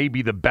Payne may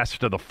be the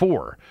best of the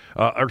four,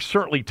 or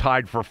certainly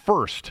tied for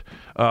first.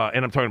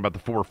 And I'm talking about the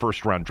 4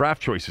 first-round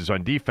draft choices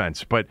on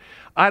defense. But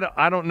I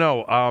don't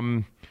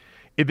know.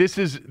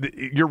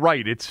 You're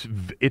right.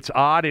 It's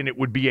odd, and it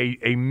would be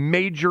a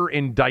major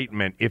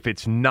indictment if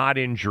it's not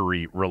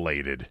injury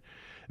related,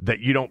 that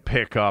you don't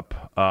pick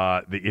up.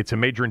 It's a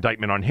major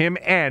indictment on him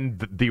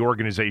and the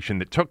organization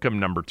that took him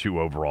number 2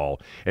 overall.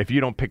 If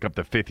you don't pick up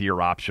the fifth-year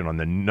option on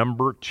the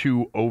number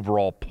 2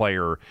 overall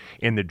player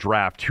in the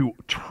draft, who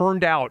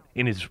turned out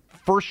in his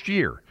first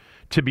year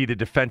to be the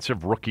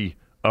defensive rookie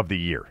of the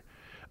year.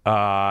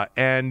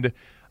 And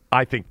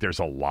I think there's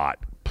a lot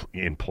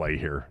in play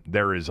here.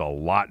 There is a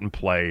lot in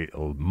play,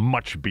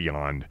 much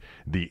beyond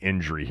the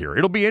injury here.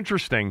 It'll be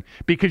interesting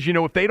because,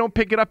 if they don't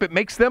pick it up, it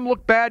makes them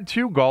look bad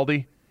too,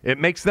 Galdi. It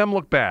makes them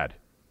look bad.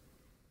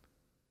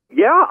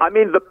 Yeah,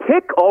 the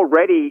pick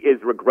already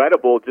is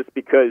regrettable just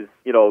because,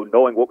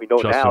 knowing what we know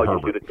Justin now, Herbert. you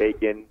should have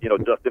taken,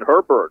 Justin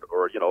Herbert,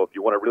 or, if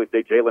you want to really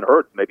say Jalen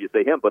Hurts, maybe you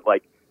say him. But,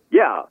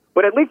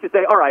 but at least you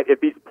say, all right, if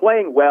he's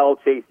playing well,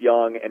 Chase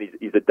Young, and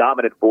he's a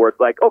dominant force,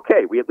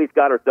 okay, we at least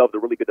got ourselves a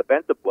really good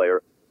defensive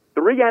player.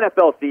 3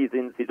 NFL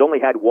seasons, he's only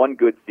had 1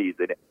 good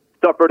season,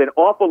 suffered an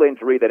awful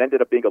injury that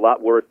ended up being a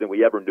lot worse than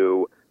we ever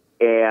knew.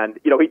 And,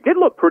 he did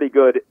look pretty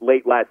good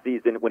late last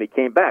season when he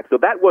came back. So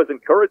that was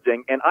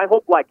encouraging. And I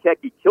hope like heck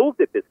he kills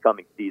it this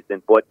coming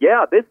season. But,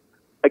 this,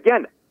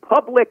 again,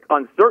 public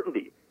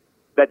uncertainty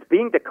that's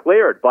being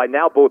declared by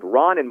now both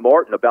Ron and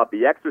Martin about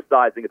the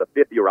exercising of the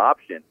fifth-year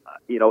option.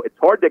 It's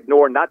hard to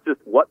ignore not just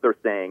what they're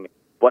saying,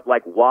 but,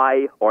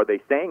 why are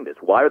they saying this?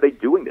 Why are they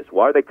doing this?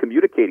 Why are they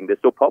communicating this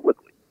so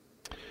publicly?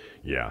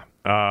 Yeah.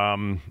 All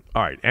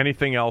right.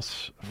 Anything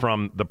else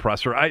from the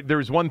presser?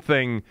 There's one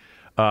thing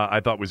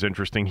I thought was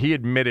interesting. He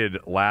admitted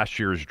last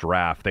year's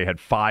draft they had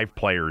 5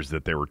 players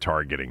that they were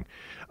targeting,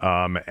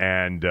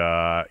 and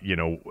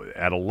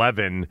at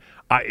 11,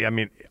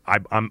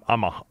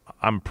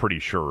 I'm pretty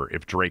sure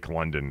if Drake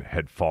London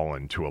had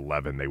fallen to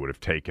 11, they would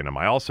have taken him.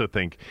 I also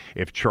think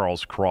if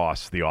Charles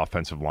Cross, the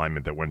offensive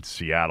lineman that went to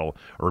Seattle,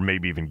 or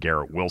maybe even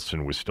Garrett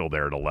Wilson was still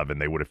there at 11,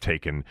 they would have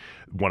taken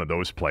one of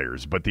those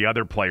players. But the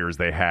other players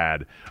they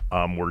had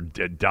were,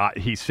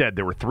 he said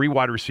there were 3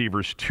 wide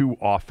receivers, 2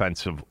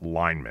 offensive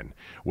linemen.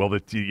 Well,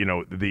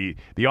 the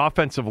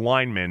offensive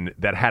linemen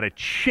that had a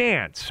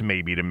chance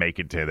maybe to make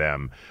it to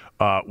them,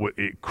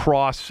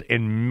 Cross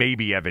and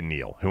maybe Evan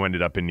Neal, who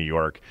ended up in New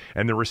York.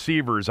 And the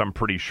receivers, I'm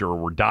pretty sure,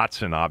 were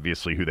Dotson,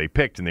 obviously, who they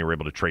picked, and they were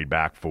able to trade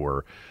back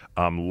for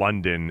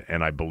London,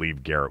 and I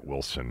believe Garrett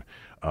Wilson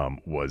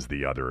was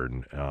the other.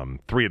 And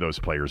 3 of those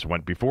players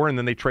went before, and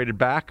then they traded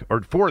back,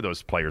 or 4 of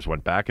those players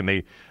went back, and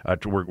they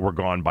were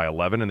gone by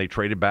 11, and they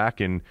traded back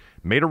and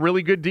made a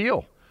really good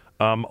deal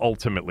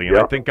ultimately, and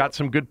I think got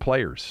some good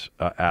players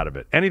out of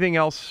it. Anything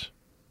else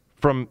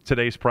from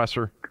today's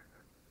presser?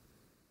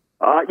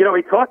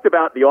 He talked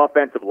about the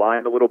offensive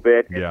line a little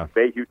bit, and Yeah.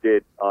 Mayhew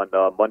did on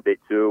Monday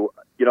too.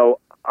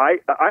 I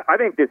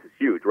think this is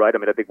huge, right?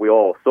 I think we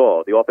all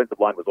saw the offensive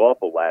line was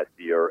awful last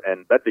year,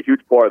 and that's a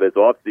huge part of this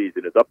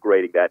offseason is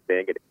upgrading that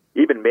thing. And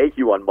even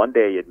Mayhew on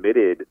Monday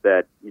admitted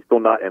that he's still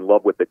not in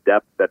love with the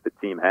depth that the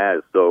team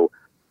has. So,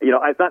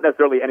 it's not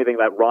necessarily anything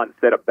that Ron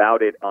said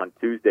about it on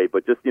Tuesday,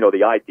 but just,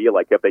 the idea,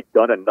 have they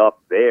done enough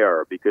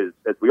there? Because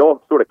as we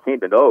all sort of came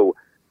to know,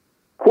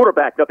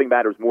 quarterback, nothing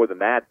matters more than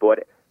that,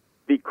 but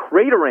the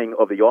cratering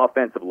of the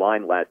offensive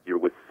line last year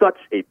was such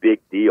a big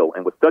deal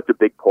and was such a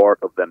big part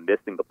of them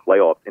missing the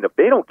playoffs. And if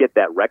they don't get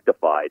that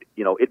rectified,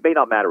 it may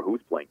not matter who's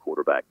playing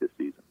quarterback this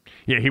season.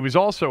 Yeah, he was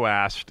also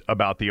asked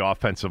about the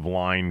offensive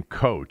line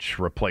coach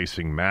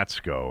replacing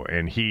Matsko,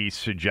 and he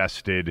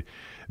suggested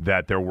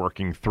that they're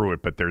working through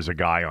it, but there's a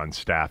guy on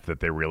staff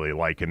that they really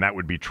like, and that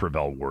would be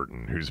Travell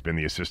Wharton, who's been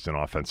the assistant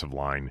offensive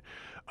line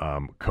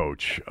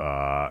coach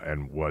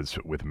and was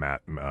with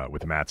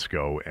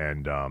Matsko,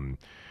 and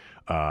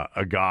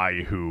a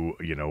guy who,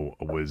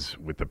 was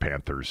with the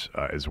Panthers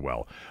as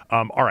well.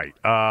 All right.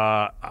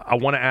 I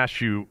want to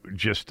ask you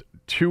just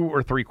 2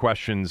 or 3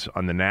 questions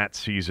on the Nats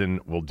season.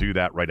 We'll do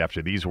that right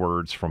after these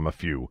words from a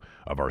few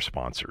of our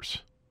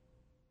sponsors.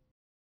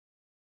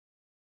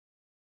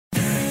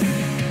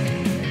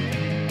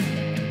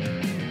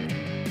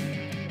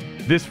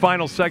 This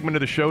final segment of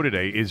the show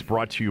today is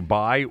brought to you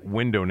by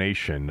Window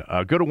Nation.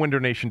 Go to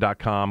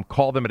windownation.com.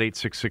 Call them at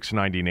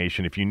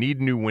 866-90-NATION. If you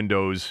need new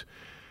windows,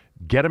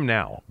 Get them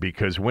now,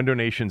 because Window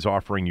Nation's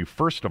offering you,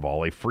 first of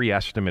all, a free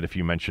estimate if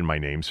you mention my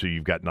name, so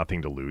you've got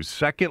nothing to lose.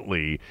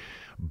 Secondly,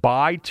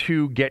 buy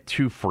two, get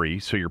two free,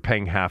 so you're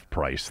paying half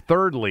price.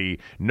 Thirdly,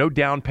 no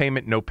down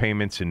payment, no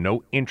payments, and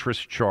no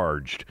interest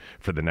charged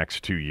for the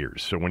next 2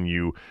 years. So when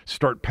you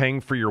start paying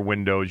for your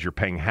windows, you're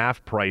paying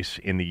half price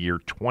in the year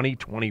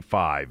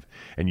 2025,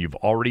 and you've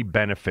already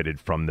benefited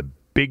from the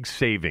big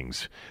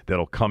savings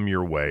that'll come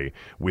your way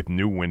with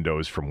new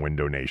windows from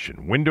Window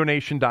Nation.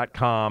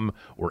 WindowNation.com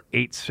or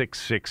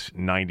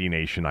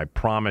 866-90Nation. I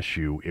promise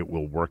you it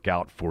will work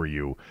out for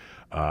you.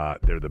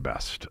 They're the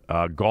best.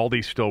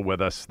 Galdi's still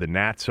with us. The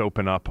Nats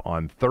open up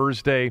on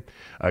Thursday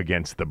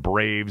against the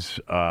Braves,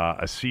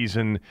 a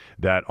season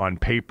that on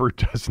paper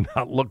does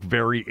not look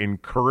very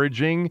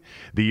encouraging.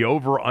 The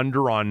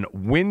over-under on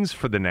wins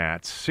for the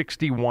Nats,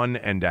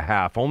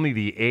 61.5. Only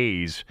the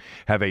A's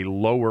have a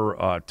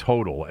lower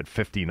total at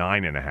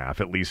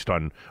 59.5, at least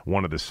on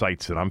one of the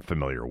sites that I'm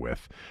familiar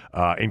with,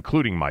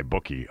 including my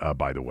bookie,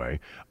 by the way.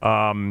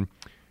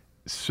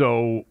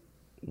 So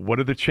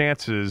what are the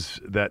chances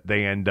that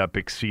they end up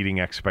exceeding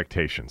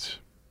expectations?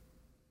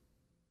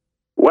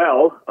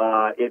 Well,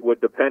 it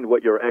would depend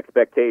what your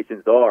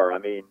expectations are. I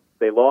mean,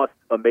 they lost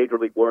a Major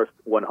League worst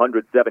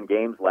 107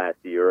 games last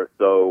year.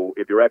 So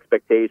if your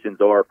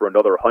expectations are for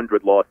another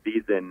 100-loss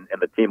season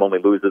and the team only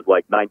loses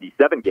like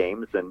 97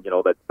 games, and,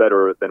 that's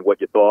better than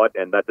what you thought.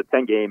 And that's a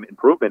 10-game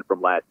improvement from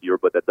last year,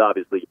 but that's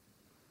obviously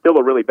still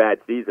a really bad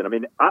season. I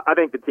mean, I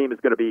think the team is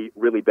going to be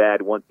really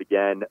bad once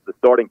again. The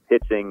starting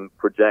pitching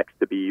projects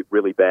to be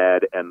really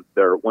bad, and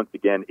there, once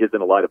again, isn't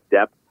a lot of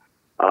depth.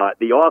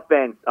 The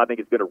offense, I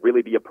think, is going to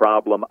really be a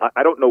problem.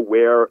 I don't know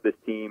where this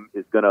team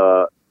is going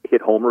to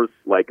hit homers.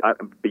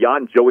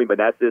 Beyond Joey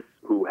Meneses,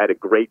 who had a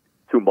great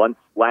 2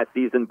 months last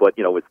season, but,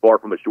 is far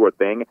from a sure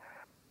thing.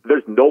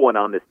 There's no one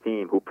on this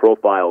team who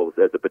profiles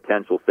as a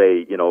potential,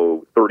 say,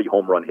 30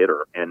 home run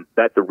hitter. And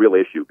that's a real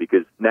issue,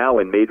 because now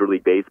in Major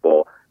League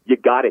Baseball, you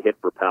got to hit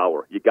for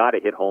power. You got to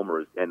hit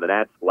homers. And the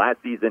Nats last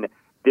season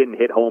didn't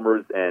hit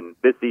homers, and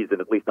this season,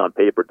 at least on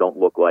paper, don't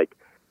look like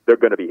they're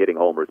going to be hitting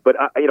homers. But,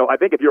 I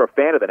think if you're a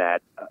fan of the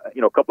Nats,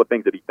 a couple of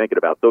things to be thinking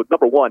about. So,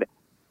 number one,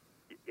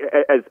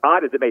 as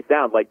odd as it may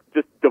sound,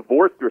 just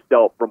divorce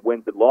yourself from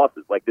wins and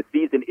losses. The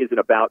season isn't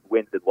about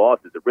wins and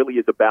losses. It really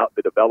is about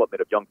the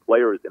development of young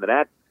players. And the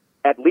Nats,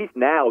 at least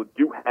now,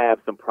 do have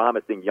some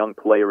promising young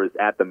players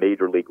at the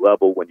Major League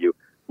level. When you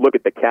look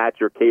at the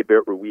catcher,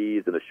 Keibert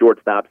Ruiz, and the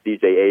shortstop,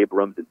 C.J.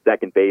 Abrams, and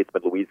second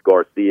baseman, Luis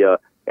Garcia,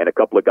 and a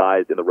couple of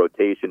guys in the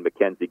rotation,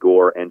 Mackenzie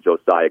Gore and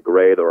Josiah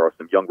Gray. There are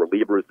some young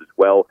relievers as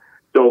well.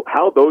 So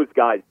how those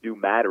guys do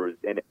matters.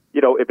 And,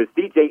 if a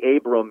C.J.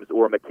 Abrams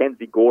or a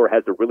Mackenzie Gore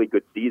has a really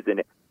good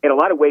season, in a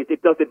lot of ways,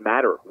 it doesn't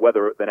matter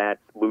whether the Nats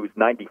lose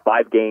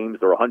 95 games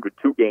or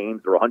 102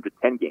 games or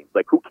 110 games.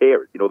 Who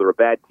cares? They're a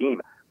bad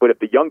team. But if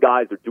the young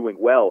guys are doing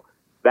well,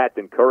 that's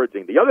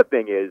encouraging. The other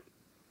thing is,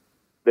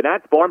 the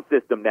Nats farm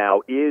system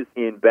now is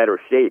in better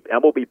shape.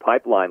 MLB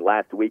Pipeline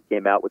last week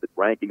came out with its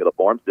ranking of the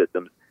farm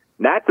systems.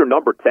 Nats are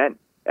number 10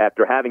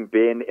 after having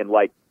been in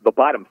the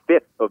bottom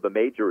fifth of the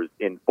majors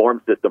in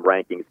farm system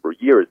rankings for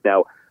years.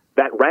 Now,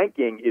 that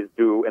ranking is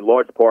due in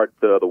large part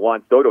to the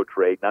Juan Soto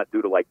trade, not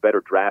due to better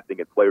drafting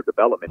and player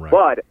development. Right.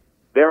 But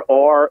there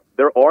are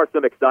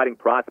some exciting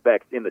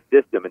prospects in the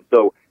system, and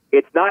so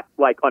it's not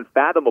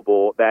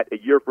unfathomable that a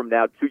year from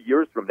now, 2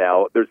 years from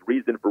now, there's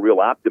reason for real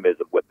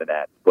optimism with the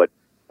Nats. But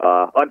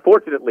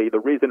unfortunately, the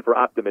reason for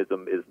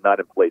optimism is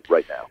not in place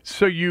right now.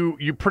 So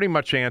you pretty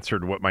much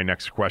answered what my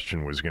next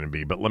question was going to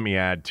be, but let me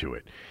add to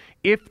it.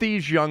 If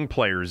these young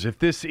players, if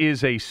this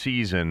is a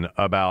season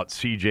about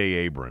C.J.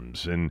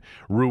 Abrams and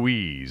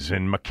Ruiz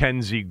and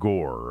Mackenzie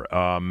Gore,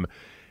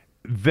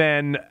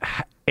 then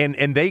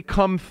and they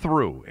come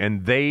through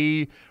and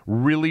they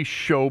really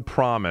show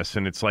promise,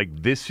 and it's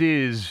this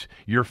is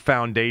your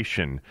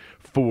foundation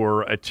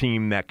for a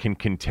team that can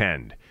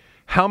contend.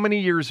 How many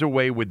years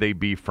away would they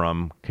be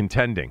from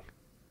contending?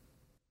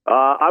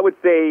 I would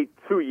say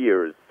 2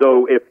 years.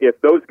 So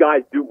if those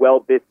guys do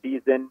well this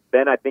season,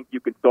 then I think you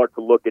can start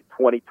to look at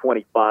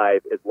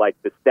 2025 as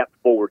the step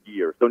forward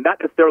year. So not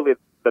necessarily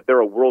that they're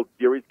a World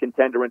Series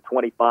contender in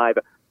 25,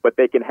 but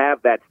they can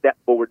have that step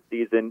forward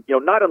season,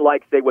 not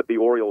unlike, say, what the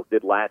Orioles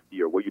did last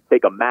year, where you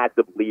take a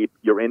massive leap,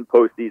 you're in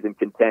postseason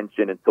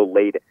contention until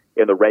late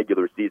in the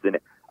regular season,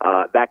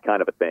 that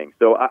kind of a thing.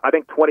 So I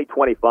think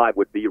 2025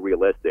 would be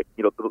realistic.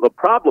 The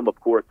problem, of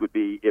course, would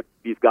be if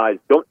these guys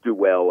don't do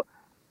well,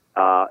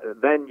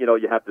 then,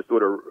 you have to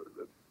sort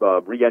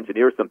of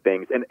re-engineer some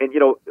things. And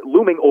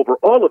looming over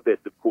all of this,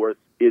 of course,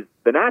 is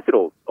the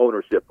Nationals'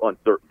 ownership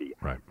uncertainty.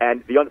 Right.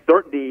 And the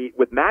uncertainty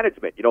with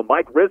management.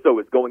 Mike Rizzo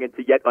is going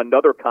into yet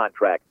another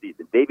contract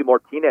season. Davey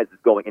Martinez is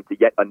going into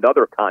yet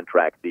another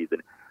contract season.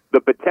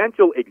 The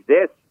potential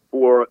exists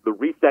for the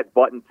reset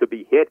button to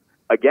be hit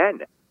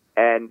again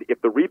And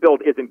if the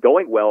rebuild isn't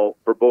going well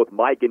for both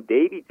Mike and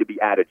Davey to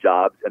be out of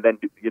jobs, and then,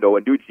 a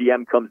new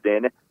GM comes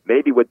in,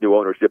 maybe with new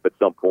ownership at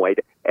some point,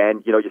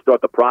 and, you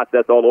start the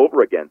process all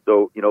over again.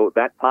 So,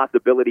 that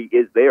possibility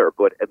is there.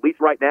 But at least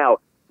right now,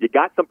 you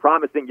got some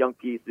promising young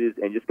pieces,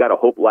 and you just got to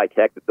hope like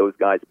heck that those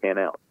guys pan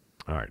out.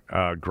 All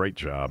right. Great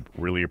job.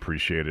 Really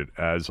appreciate it,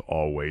 as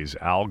always.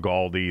 Al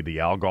Galdi, the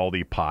Al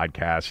Galdi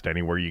podcast,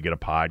 anywhere you get a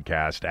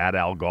podcast, at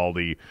Al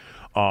Galdi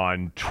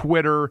on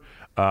Twitter.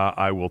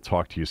 I will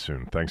talk to you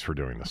soon. Thanks for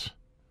doing this.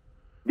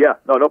 Yeah,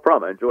 no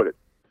problem. I enjoyed it.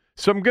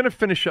 So I'm going to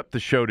finish up the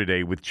show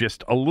today with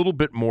just a little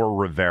bit more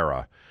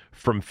Rivera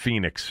from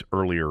Phoenix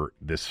earlier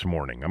this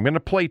morning. I'm going to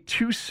play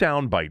two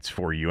sound bites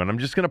for you, and I'm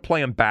just going to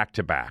play them back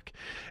to back.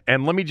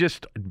 And let me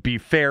just be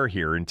fair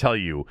here and tell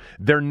you,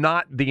 they're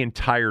not the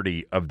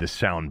entirety of the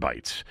sound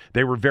bites.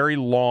 They were very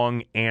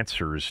long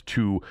answers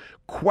to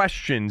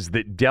questions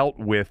that dealt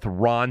with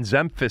Ron's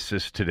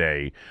emphasis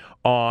today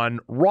on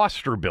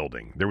roster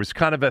building. There was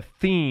kind of a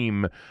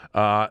theme.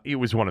 It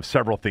was one of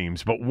several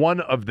themes, but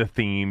one of the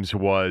themes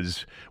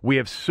was we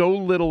have so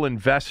little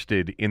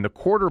invested in the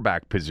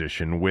quarterback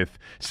position with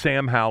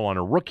Sam Howell on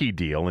a rookie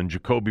deal and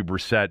Jacoby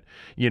Brissett,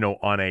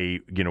 on a,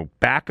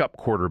 backup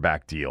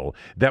quarterback deal,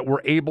 that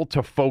we're able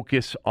to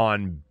focus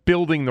on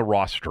building the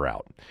roster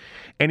out.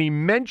 And he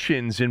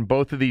mentions in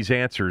both of these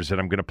answers that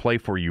I'm going to play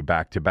for you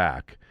back to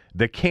back,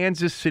 the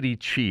Kansas City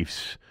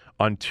Chiefs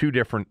on two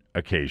different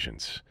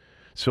occasions.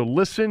 So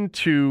listen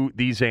to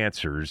these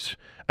answers.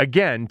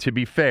 Again, to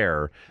be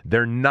fair,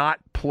 they're not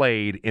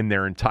played in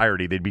their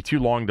entirety. They'd be too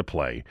long to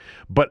play.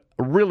 But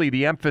really,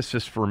 the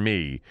emphasis for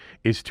me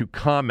is to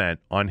comment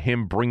on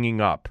him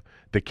bringing up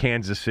the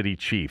Kansas City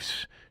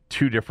Chiefs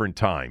two different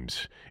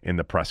times in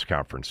the press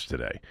conference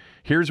today.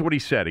 Here's what he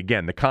said.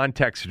 Again, the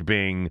context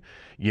being,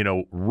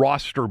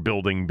 roster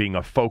building being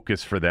a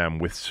focus for them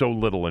with so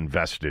little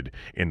invested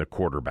in the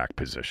quarterback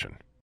position.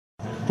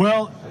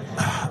 Well,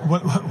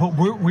 what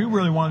we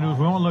really want to do is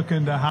we want to look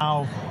into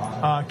how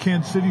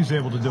Kansas City's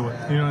able to do it.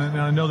 And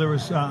I know there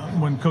was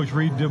when Coach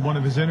Reed did one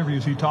of his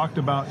interviews, he talked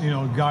about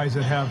guys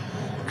that have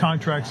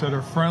contracts that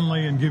are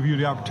friendly and give you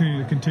the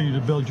opportunity to continue to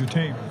build your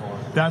team.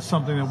 That's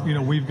something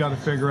that we've got to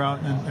figure out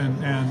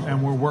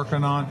and we're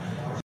working on.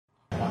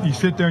 You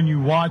sit there and you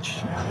watch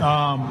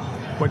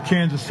what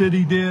Kansas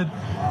City did,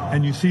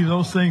 and you see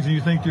those things, and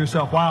you think to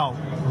yourself, "Wow,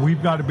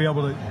 we've got to be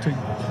able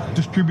to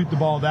distribute the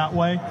ball that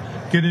way."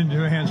 Get into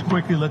their hands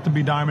quickly, let them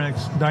be dynamic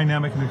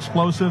and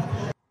explosive.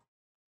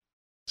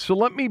 So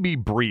let me be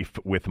brief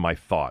with my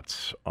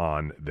thoughts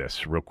on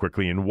this real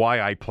quickly and why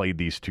I played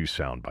these two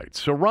sound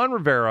bites. So Ron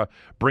Rivera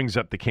brings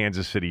up the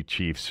Kansas City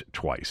Chiefs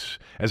twice.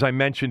 As I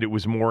mentioned, it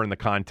was more in the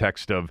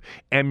context of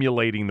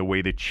emulating the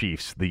way the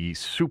Chiefs, the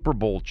Super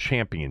Bowl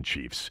champion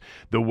Chiefs,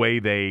 the way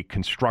they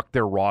construct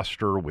their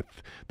roster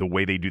with the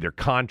way they do their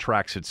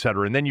contracts, et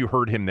cetera. And then you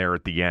heard him there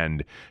at the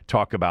end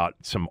talk about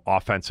some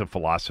offensive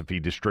philosophy,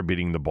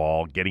 distributing the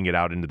ball, getting it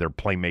out into their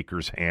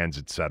playmakers' hands,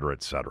 et cetera,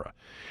 et cetera.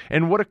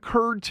 And what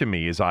occurred to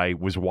me as I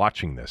was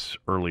watching this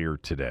earlier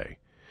today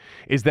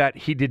is that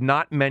he did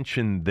not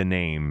mention the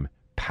name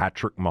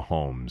Patrick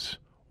Mahomes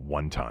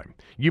one time.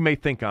 You may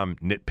think I'm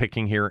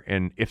nitpicking here,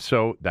 and if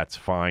so, that's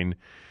fine.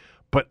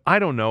 But I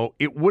don't know.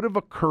 It would have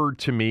occurred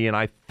to me, and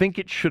I think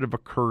it should have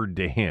occurred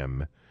to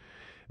him,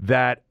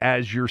 that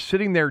as you're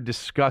sitting there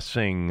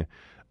discussing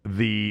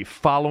the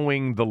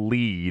following the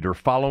lead or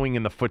following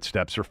in the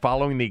footsteps or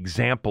following the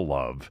example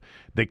of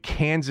the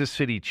Kansas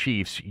City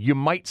Chiefs, you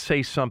might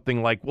say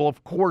something like, well,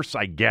 of course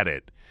I get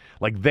it.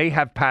 Like, they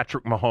have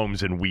Patrick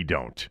Mahomes and we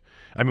don't.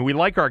 I mean, we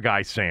like our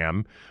guy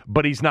Sam,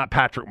 but he's not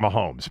Patrick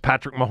Mahomes.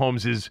 Patrick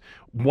Mahomes is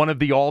one of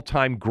the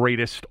all-time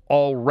greatest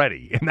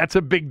already, and that's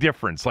a big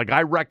difference. Like,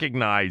 I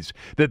recognize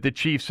that the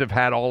Chiefs have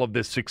had all of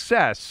this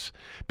success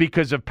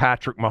because of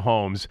Patrick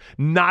Mahomes,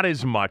 not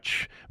as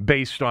much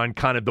based on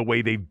kind of the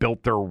way they've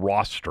built their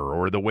roster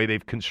or the way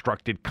they've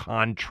constructed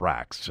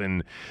contracts.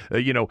 And,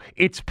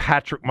 it's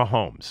Patrick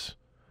Mahomes.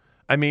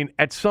 I mean,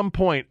 at some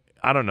point,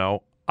 I don't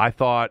know, I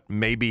thought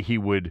maybe he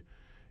would,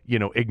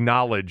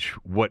 acknowledge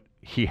what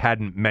he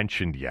hadn't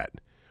mentioned yet,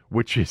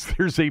 which is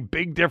there's a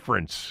big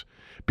difference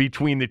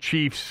between the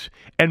Chiefs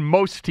and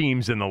most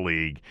teams in the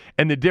league.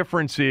 And the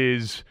difference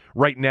is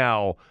right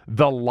now,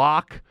 the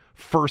lock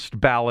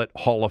first ballot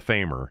Hall of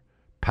Famer,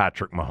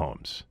 Patrick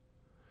Mahomes.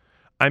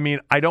 I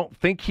mean, I don't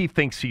think he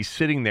thinks he's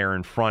sitting there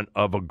in front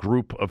of a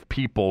group of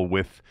people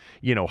with,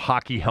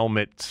 hockey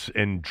helmets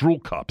and drool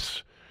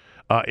cups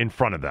in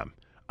front of them.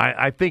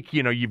 I think,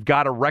 you've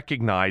got to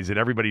recognize that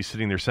everybody's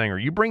sitting there saying, are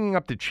you bringing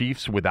up the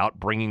Chiefs without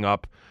bringing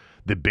up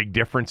the big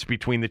difference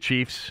between the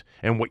Chiefs?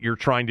 And what you're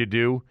trying to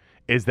do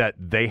is that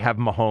they have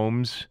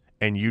Mahomes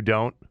and you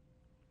don't?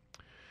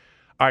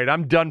 All right,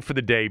 I'm done for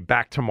the day.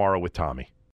 Back tomorrow with Tommy.